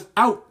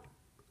without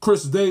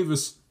Chris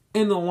Davis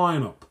in the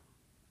lineup.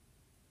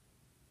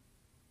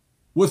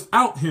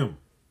 Without him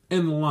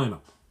in the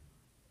lineup.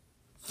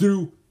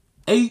 Through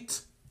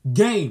 8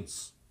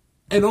 games.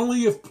 And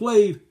only have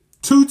played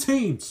 2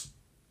 teams.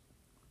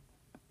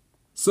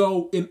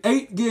 So in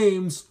 8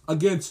 games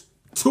against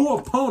 2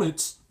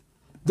 opponents,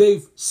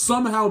 they've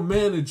somehow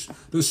managed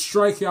to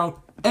strike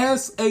out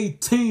as a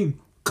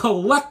team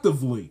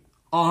collectively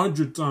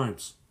 100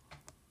 times.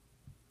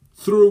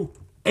 Through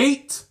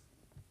 8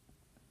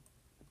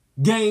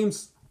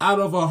 games out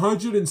of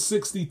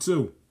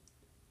 162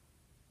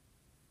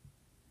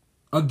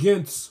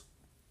 against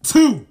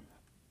two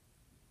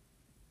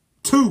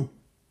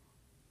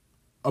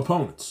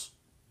opponents.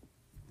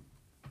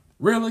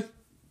 Really?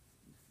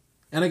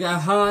 And I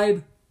got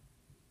Hyde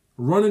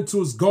running to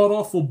his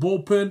god-awful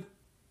bullpen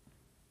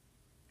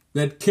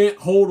that can't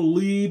hold a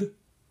lead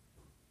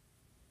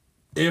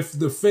if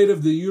the fate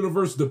of the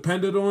universe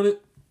depended on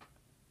it.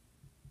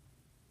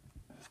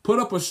 Put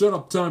up a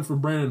shut-up time for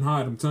Brandon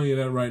Hyde. I'm telling you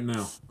that right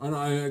now.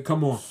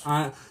 Come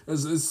on.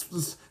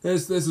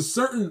 There's a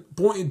certain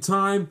point in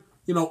time,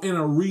 in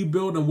a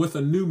rebuild and with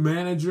a new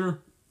manager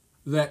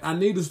that I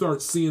need to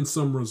start seeing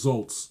some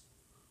results.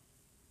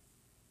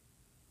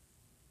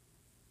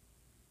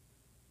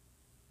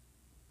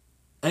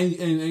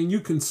 And you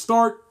can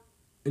start,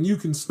 and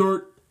this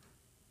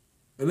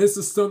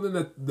is something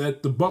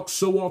that the Bucks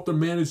show off their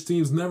managed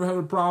teams never have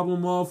a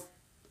problem of,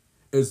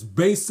 is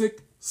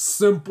basic,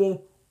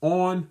 simple,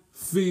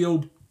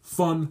 on-field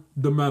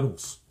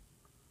fundamentals.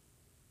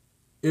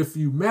 If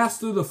you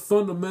master the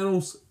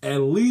fundamentals,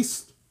 at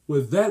least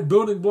with that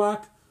building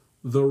block,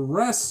 the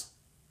rest,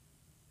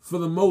 for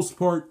the most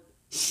part,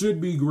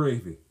 should be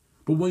gravy.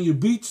 But when you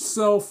beat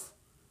yourself,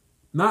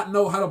 not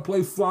know how to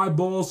play fly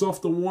balls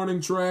off the warning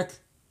track,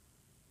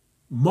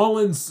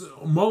 Mullins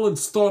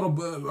thought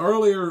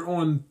earlier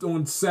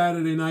on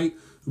Saturday night.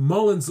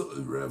 Mullins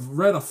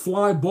read a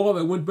fly ball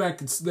that went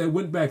back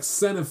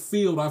center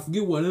field. I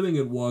forget what inning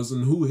it was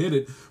and who hit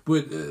it,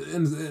 but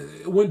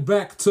it went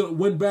back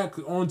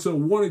onto the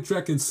warning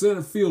track in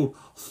center field.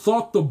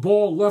 Thought the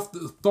ball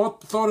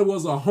thought it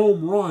was a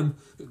home run.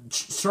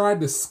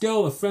 Tried to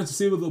scale the fence to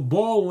see where the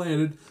ball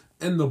landed,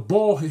 and the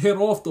ball hit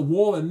off the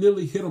wall and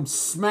nearly hit him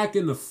smack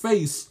in the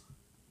face.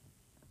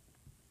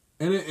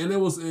 And it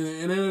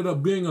ended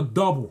up being a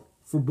double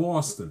for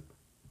Boston.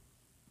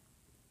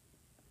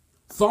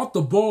 Thought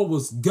the ball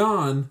was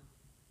gone.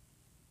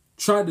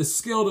 Tried to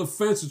scale the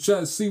fence to try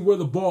to see where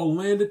the ball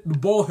landed. The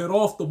ball hit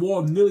off the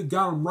wall, nearly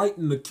got him right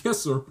in the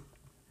kisser,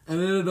 and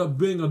it ended up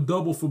being a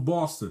double for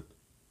Boston.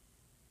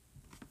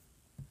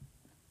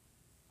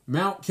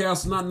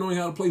 Mountcastle not knowing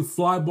how to play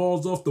fly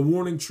balls off the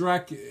warning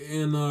track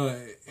in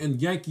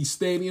Yankee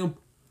Stadium.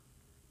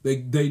 They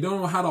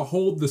don't know how to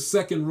hold the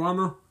second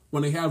runner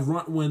when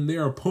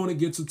their opponent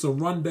gets into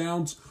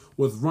rundowns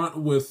with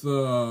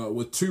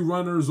 2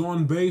 runners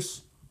on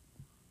base.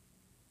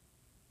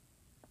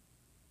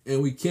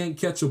 And we can't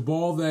catch a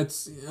ball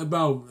that's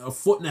about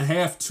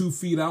 1.5 to 2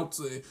 feet out.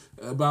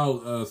 That's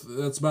about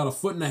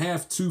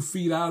 1.5 to 2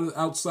 feet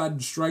outside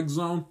the strike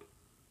zone.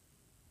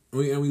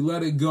 and we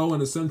let it go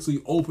and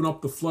essentially open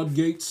up the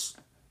floodgates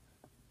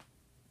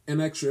in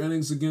extra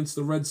innings against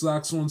the Red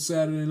Sox on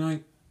Saturday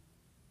night.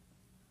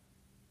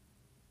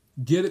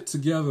 Get it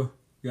together,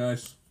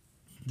 guys.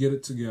 Get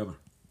it together.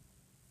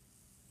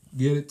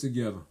 Get it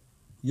together.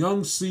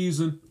 Young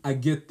season, I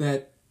get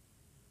that.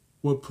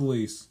 But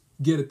please,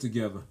 get it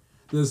together.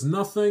 There's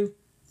nothing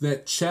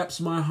that chaps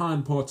my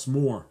hindparts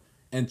more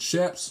and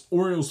chaps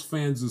Orioles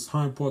fans'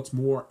 hindparts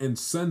more and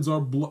sends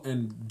our blood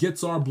and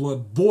gets our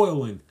blood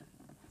boiling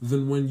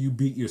than when you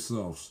beat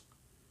yourselves.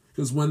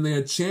 Because when there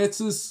are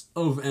chances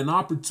of and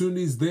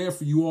opportunities there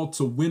for you all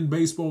to win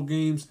baseball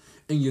games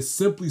and you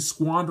simply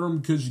squander them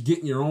because you get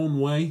in your own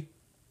way,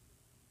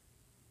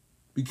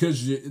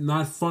 because you're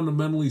not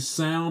fundamentally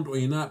sound or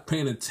you're not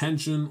paying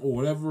attention or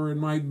whatever it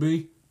might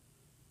be,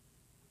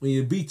 when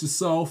you beat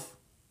yourself,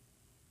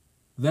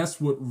 that's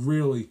what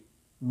really,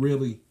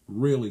 really,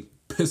 really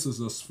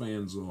pisses us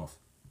fans off.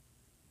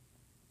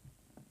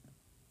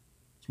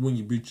 It's when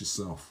you beat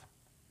yourself.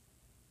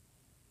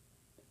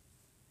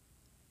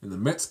 And the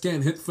Mets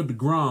can't hit for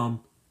DeGrom,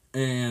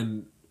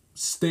 and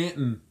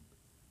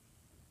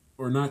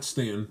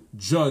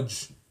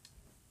Judge,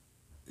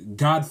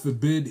 God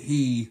forbid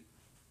he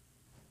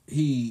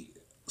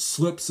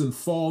slips and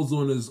falls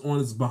on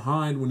his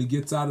behind when he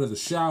gets out of the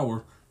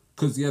shower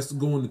because he has to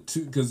go on a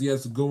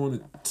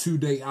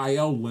 2-day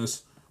IL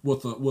list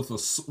with a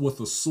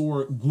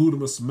sore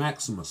gluteus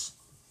maximus.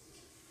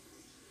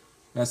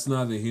 That's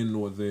neither here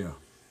nor there.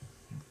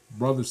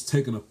 Brother's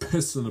taking a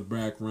piss in the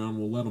background.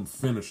 We'll let him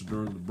finish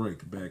during the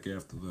break. Back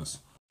after this.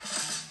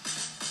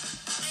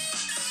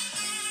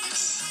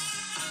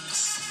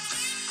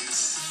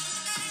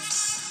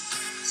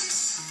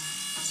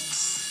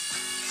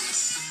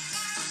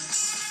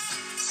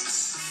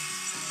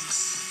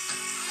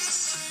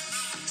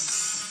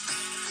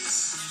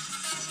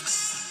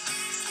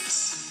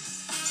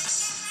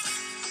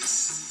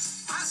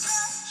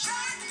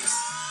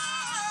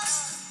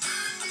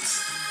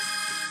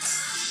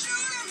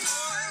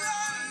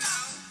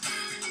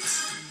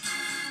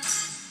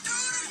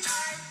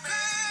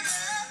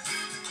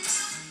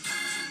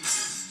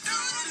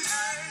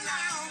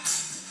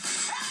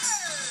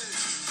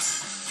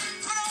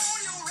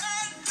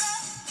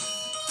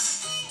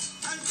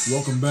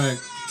 Welcome back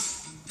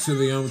to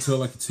the Amateur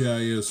Like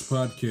TIS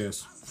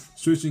podcast.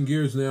 Switching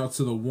gears now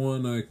to the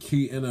one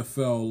key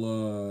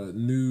NFL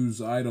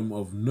news item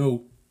of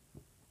note,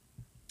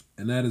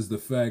 and that is the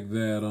fact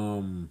that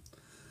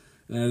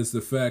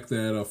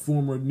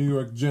former New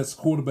York Jets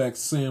quarterback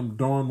Sam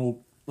Darnold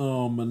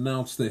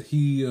announced that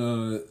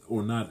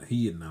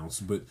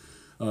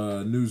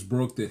news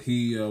broke that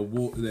he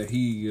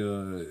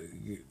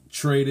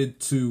traded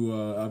to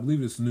I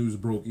believe this news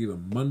broke either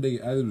Monday.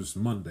 I think it was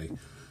Monday.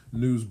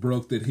 News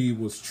broke that he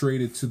was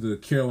traded to the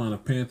Carolina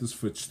Panthers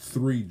for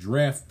 3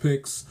 draft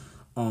picks.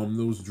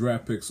 Those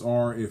draft picks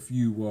are, if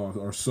you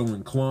are so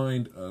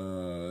inclined,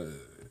 the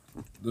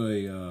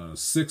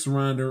 6th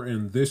rounder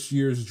in this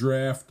year's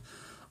draft,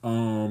 the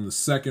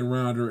 2nd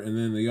rounder, and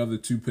then the other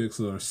 2 picks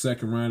are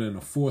 2nd rounder and a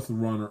 4th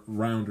rounder,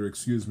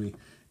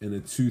 in the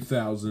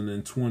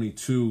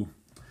 2022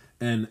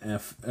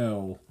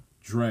 NFL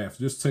draft.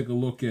 Just take a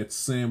look at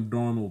Sam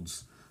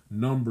Darnold's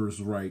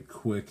numbers right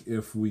quick,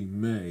 if we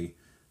may.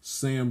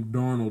 Sam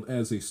Darnold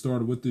as a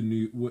starter with the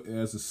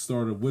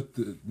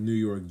New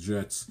York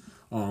Jets.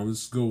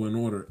 Let's go in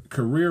order.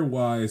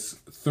 Career-wise,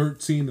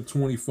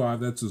 13-25.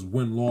 That's his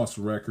win-loss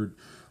record.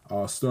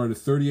 Started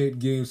 38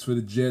 games for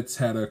the Jets.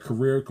 Had a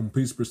career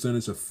completion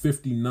percentage of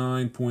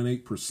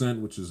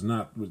 59.8%, which is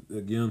not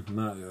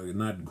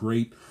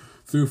great.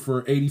 Threw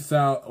for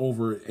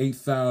over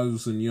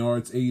 8,000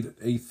 yards,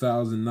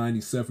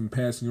 8,097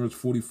 passing yards,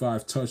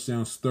 45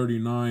 touchdowns,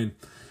 39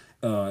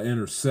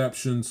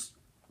 interceptions.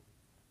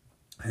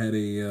 Had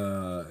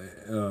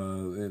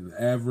an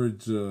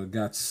average,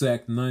 got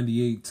sacked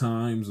 98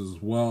 times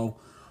as well.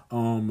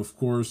 Of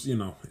course,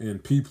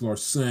 and people are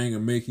saying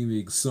and making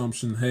the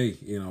assumption, hey,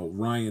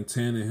 Ryan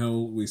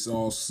Tannehill, we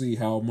all see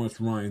how much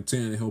Ryan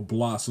Tannehill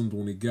blossomed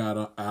when he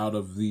got out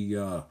of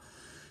the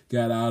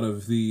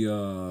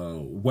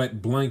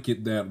wet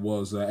blanket that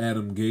was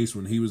Adam Gase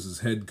when he was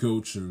his head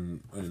coach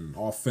and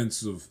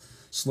offensive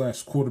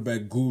 /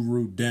 quarterback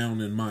guru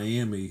down in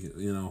Miami.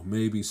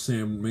 Maybe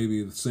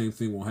the same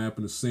thing will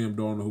happen to Sam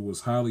Darnold, who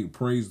was highly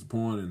praised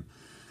upon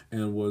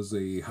and was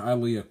a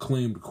highly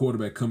acclaimed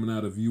quarterback coming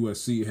out of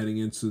USC heading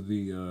into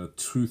the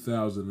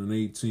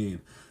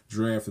 2018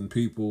 draft. And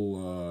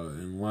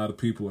and a lot of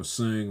people are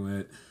saying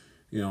that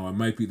it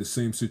might be the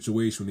same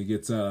situation when he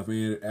gets out of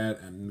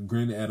and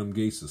granted Adam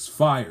Gase is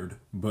fired,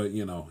 but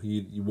you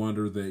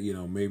wonder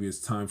that maybe it's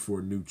time for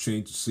a new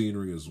change of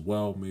scenery as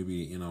well.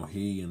 Maybe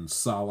he and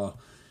Saleh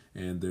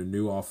and their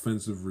new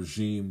offensive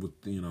regime with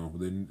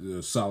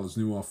Saleh's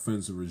new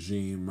offensive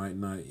regime might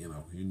not you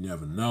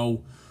never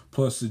know.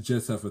 Plus the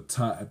Jets have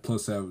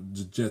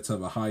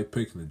a high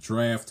pick in the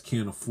draft.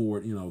 Can't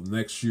afford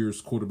next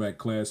year's quarterback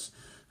class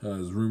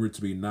is rumored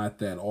to be not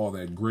that all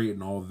that great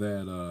and all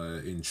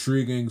that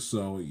intriguing.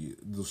 So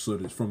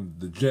that from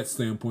the Jets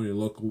standpoint,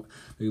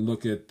 they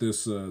look at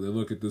this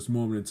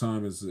moment in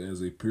time as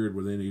a period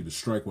where they need to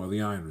strike while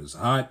the iron is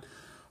hot.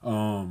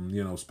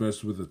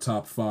 Especially with the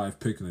top 5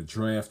 pick in the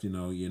draft,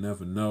 you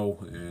never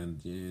know.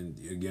 And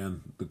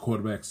again, the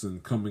quarterbacks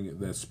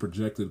that's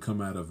projected to come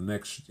out of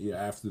next year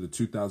after the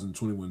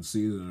 2021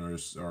 season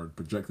are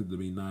projected to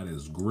be not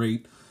as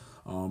great.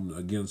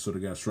 Again, so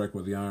they got to strike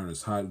while the iron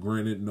is hot.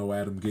 Granted, no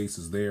Adam Gase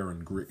is there,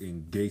 and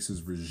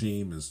Gase's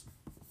regime is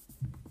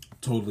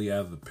totally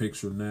out of the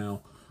picture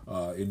now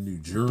in New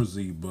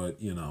Jersey. But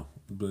yeah.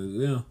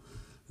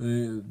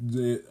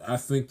 I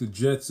think the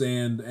Jets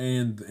and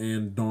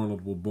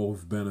Darnold will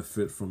both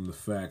benefit from the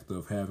fact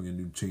of having a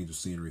new change of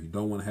scenery. You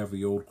don't want to have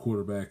the old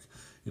quarterback,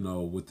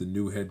 with the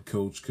new head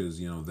coach because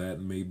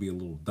that may be a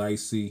little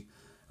dicey.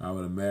 I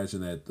would imagine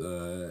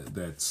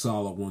that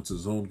Saleh wants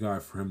his own guy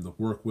for him to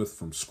work with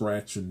from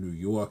scratch in New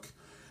York,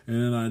 and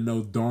then I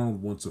know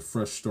Darnold wants a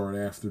fresh start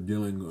after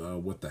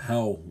dealing with the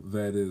hell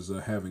that is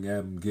having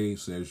Adam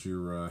Gase as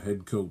your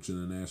head coach in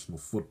the National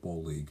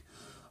Football League.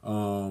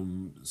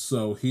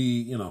 So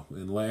he,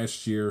 and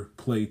last year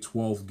played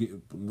 12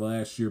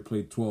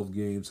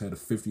 games, had a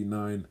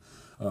 59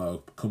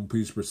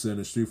 completion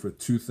percentage, threw for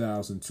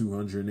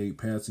 2,208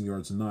 passing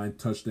yards, 9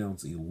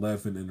 touchdowns,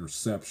 11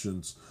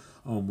 interceptions,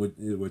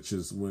 which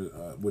is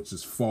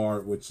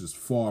far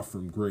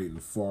from great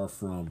and far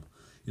from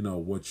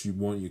what you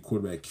want your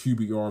quarterback.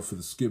 QBR for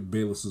the Skip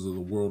Baylesses of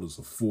the world is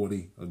a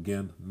 40.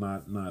 Again,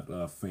 not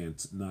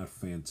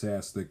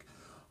fantastic.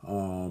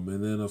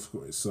 And then of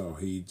course, so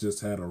he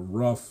just had a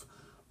rough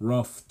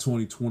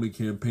 2020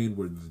 campaign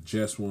where the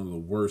Jets one of the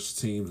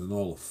worst teams in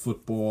all of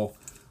football.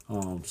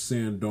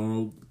 Sam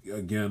Darnold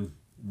again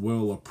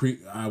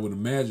I would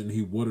imagine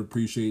he would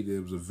appreciate.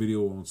 There was a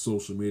video on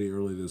social media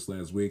earlier this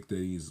last week that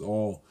he's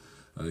all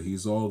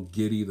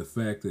giddy the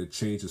fact that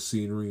change of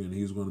scenery and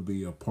he's going to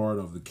be a part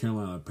of the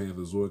Carolina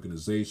Panthers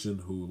organization,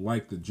 who,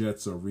 like the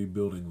Jets, are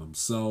rebuilding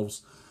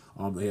themselves.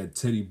 They had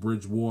Teddy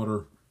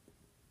Bridgewater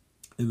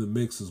in the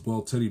mix as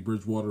well. Teddy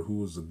Bridgewater, who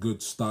was a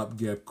good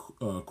stopgap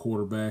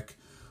quarterback,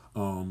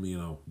 and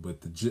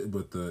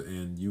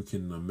you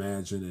can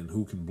imagine, and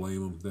who can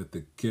blame them, that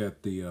the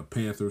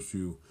Panthers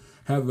who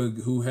have a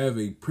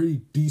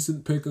pretty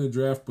decent pick in the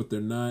draft, but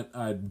they're not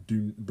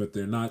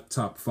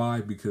top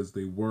 5 because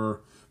they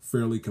were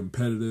fairly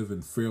competitive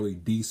and fairly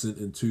decent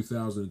in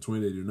 2020.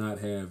 They do not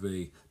have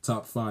a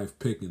top 5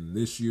 pick in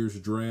this year's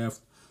draft.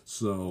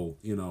 So,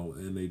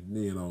 and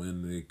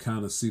they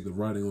kind of see the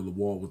writing on the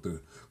wall with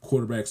the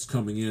quarterbacks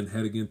coming in,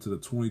 heading into the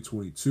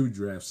 2022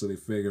 draft. So they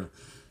figure,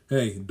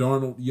 hey,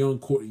 Darnold, young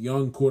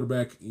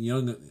quarterback,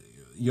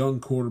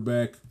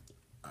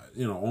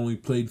 only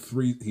played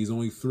 3. He's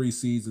only 3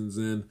 seasons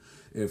in.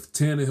 If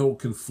Tannehill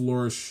can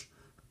flourish,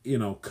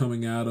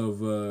 coming out of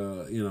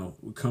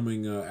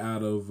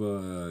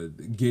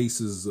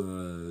Gase's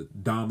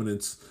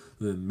dominance,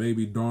 then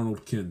maybe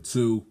Darnold can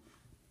too.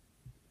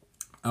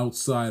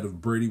 Outside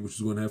of Brady, which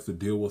is going to have to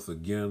deal with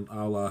again,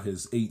 a la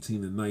his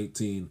 18 and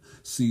 19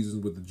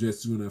 seasons with the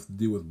Jets, he's going to have to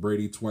deal with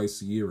Brady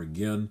twice a year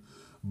again.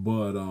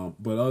 But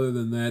other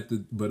than that,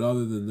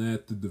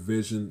 the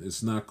division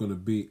is not going to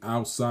be,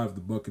 outside of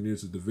the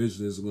Buccaneers. The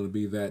division isn't going to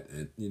be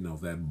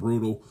that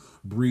brutal.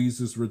 Breeze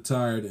is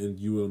retired, and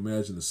you will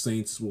imagine the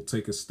Saints will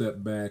take a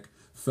step back.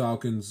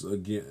 Falcons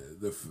again.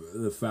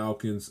 The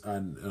Falcons,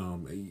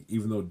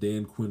 even though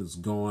Dan Quinn is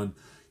gone,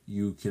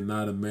 you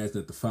cannot imagine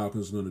that the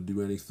Falcons are going to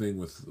do anything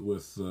with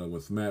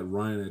Matt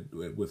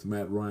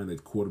Ryan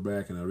at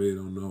quarterback, and I really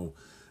don't know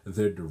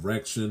their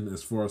direction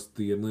as far as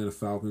the Atlanta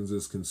Falcons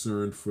is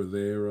concerned for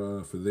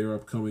their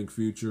upcoming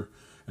future.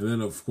 And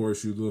then of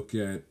course you look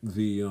at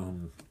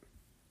no,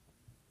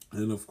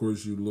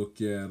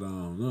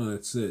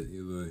 that's it.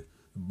 The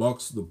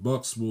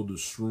Bucks will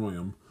destroy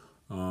them.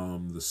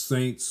 The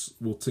Saints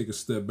will take a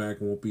step back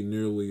and won't be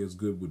nearly as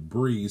good with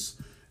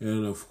Breeze.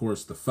 And of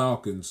course the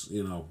Falcons,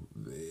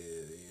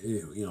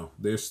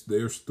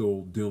 they're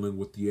still dealing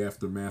with the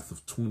aftermath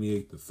of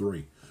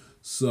 28-3.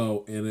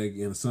 So, and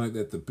again, it's not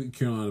that the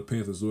Carolina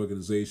Panthers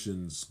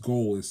organization's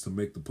goal is to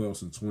make the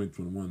playoffs in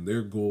 2021.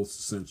 Their goal is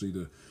essentially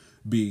to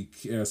be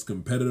as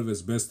competitive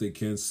as best they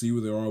can, see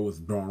where they are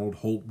with Darnold,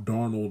 hope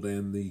Darnold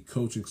and the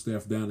coaching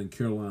staff down in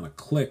Carolina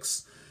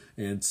clicks,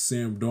 and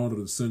Sam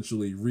Darnold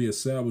essentially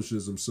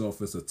reestablishes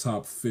himself as a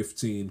top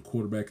 15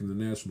 quarterback in the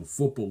National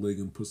Football League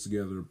and puts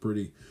together a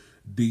pretty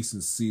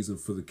decent season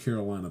for the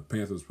Carolina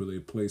Panthers, where they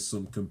play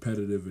some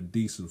competitive and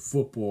decent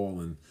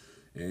football and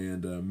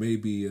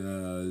maybe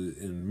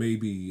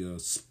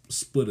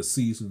split a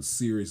season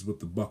series with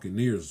the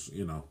Buccaneers,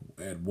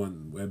 at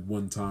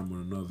one time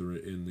or another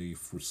in the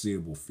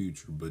foreseeable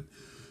future. But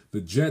the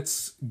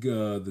Jets get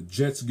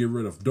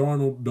rid of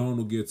Darnold.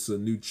 Darnold gets a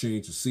new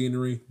change of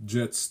scenery.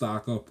 Jets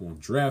stock up on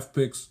draft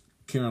picks.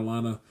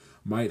 Carolina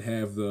might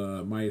have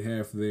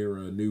their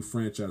new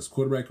franchise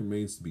quarterback.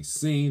 Remains to be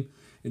seen.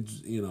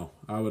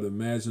 I would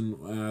imagine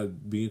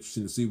it'd be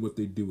interesting to see what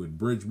they do with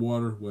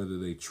Bridgewater, whether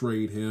they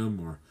trade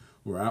him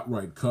or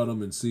outright cut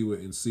him and see where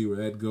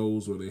that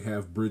goes, or they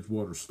have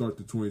Bridgewater start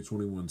the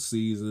 2021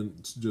 season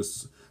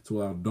just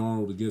to allow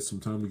Darnold to get some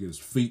time to get his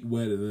feet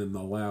wet, and then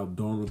allow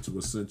Darnold to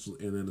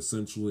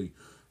essentially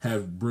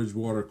have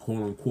Bridgewater,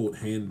 quote unquote,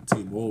 hand the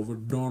team over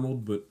to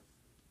Darnold. But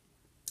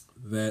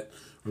that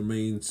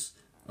remains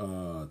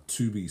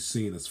to be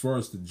seen. As far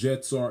as the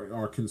Jets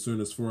are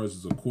concerned, as far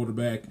as a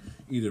quarterback,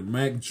 either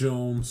Mac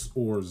Jones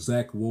or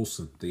Zach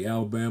Wilson, the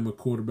Alabama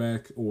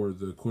quarterback, or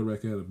the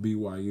quarterback out of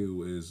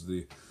BYU, is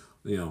the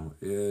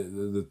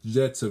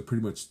Jets have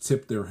pretty much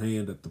tipped their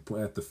hand at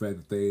the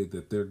fact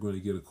that they're going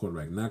to get a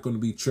quarterback. Not going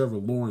to be Trevor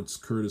Lawrence,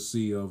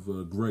 courtesy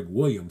of Greg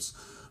Williams,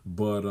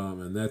 but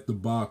and that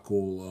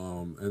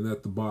debacle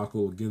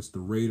against the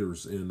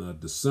Raiders in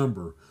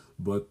December.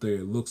 But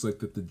it looks like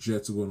that the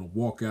Jets are going to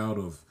walk out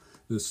of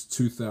this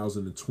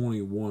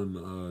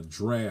 2021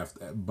 draft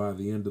by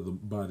the end of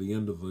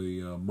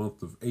the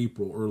month of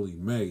April, early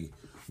May,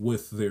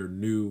 with their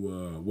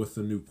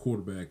new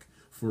quarterback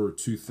for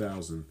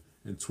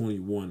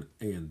 2021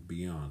 and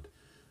beyond.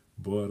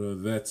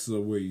 But that's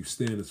where you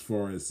stand as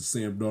far as the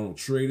Sam Darnold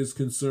trade is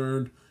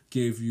concerned.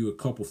 Gave you a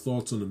couple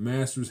thoughts on the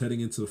Masters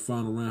heading into the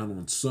final round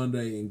on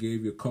Sunday, and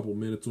gave you a couple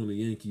minutes on the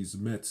Yankees,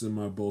 Mets, and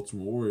my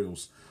Baltimore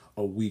Orioles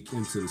a week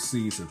into the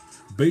season.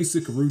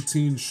 Basic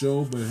routine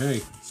show, but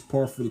hey, it's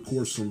par for the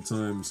course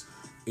sometimes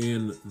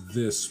in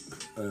this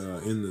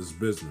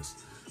business.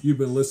 You've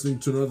been listening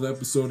to another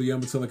episode of the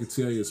I'ma Tell Like I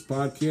Tell You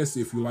podcast.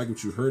 If you like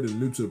what you heard and are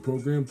new to the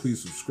program,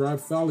 please subscribe.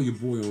 Follow your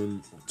boy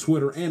on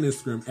Twitter and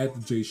Instagram at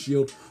the J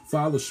Shield.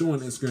 Follow the show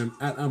on Instagram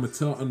at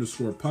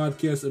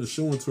 @I'mmaTell_podcast and the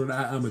show on Twitter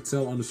at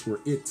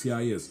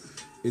 @I'mmaTell_it_TIS.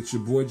 It's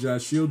your boy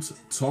Josh Shields.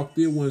 Talk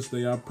to you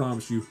Wednesday, I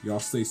promise you.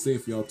 Y'all stay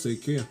safe. Y'all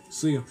take care.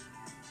 See ya.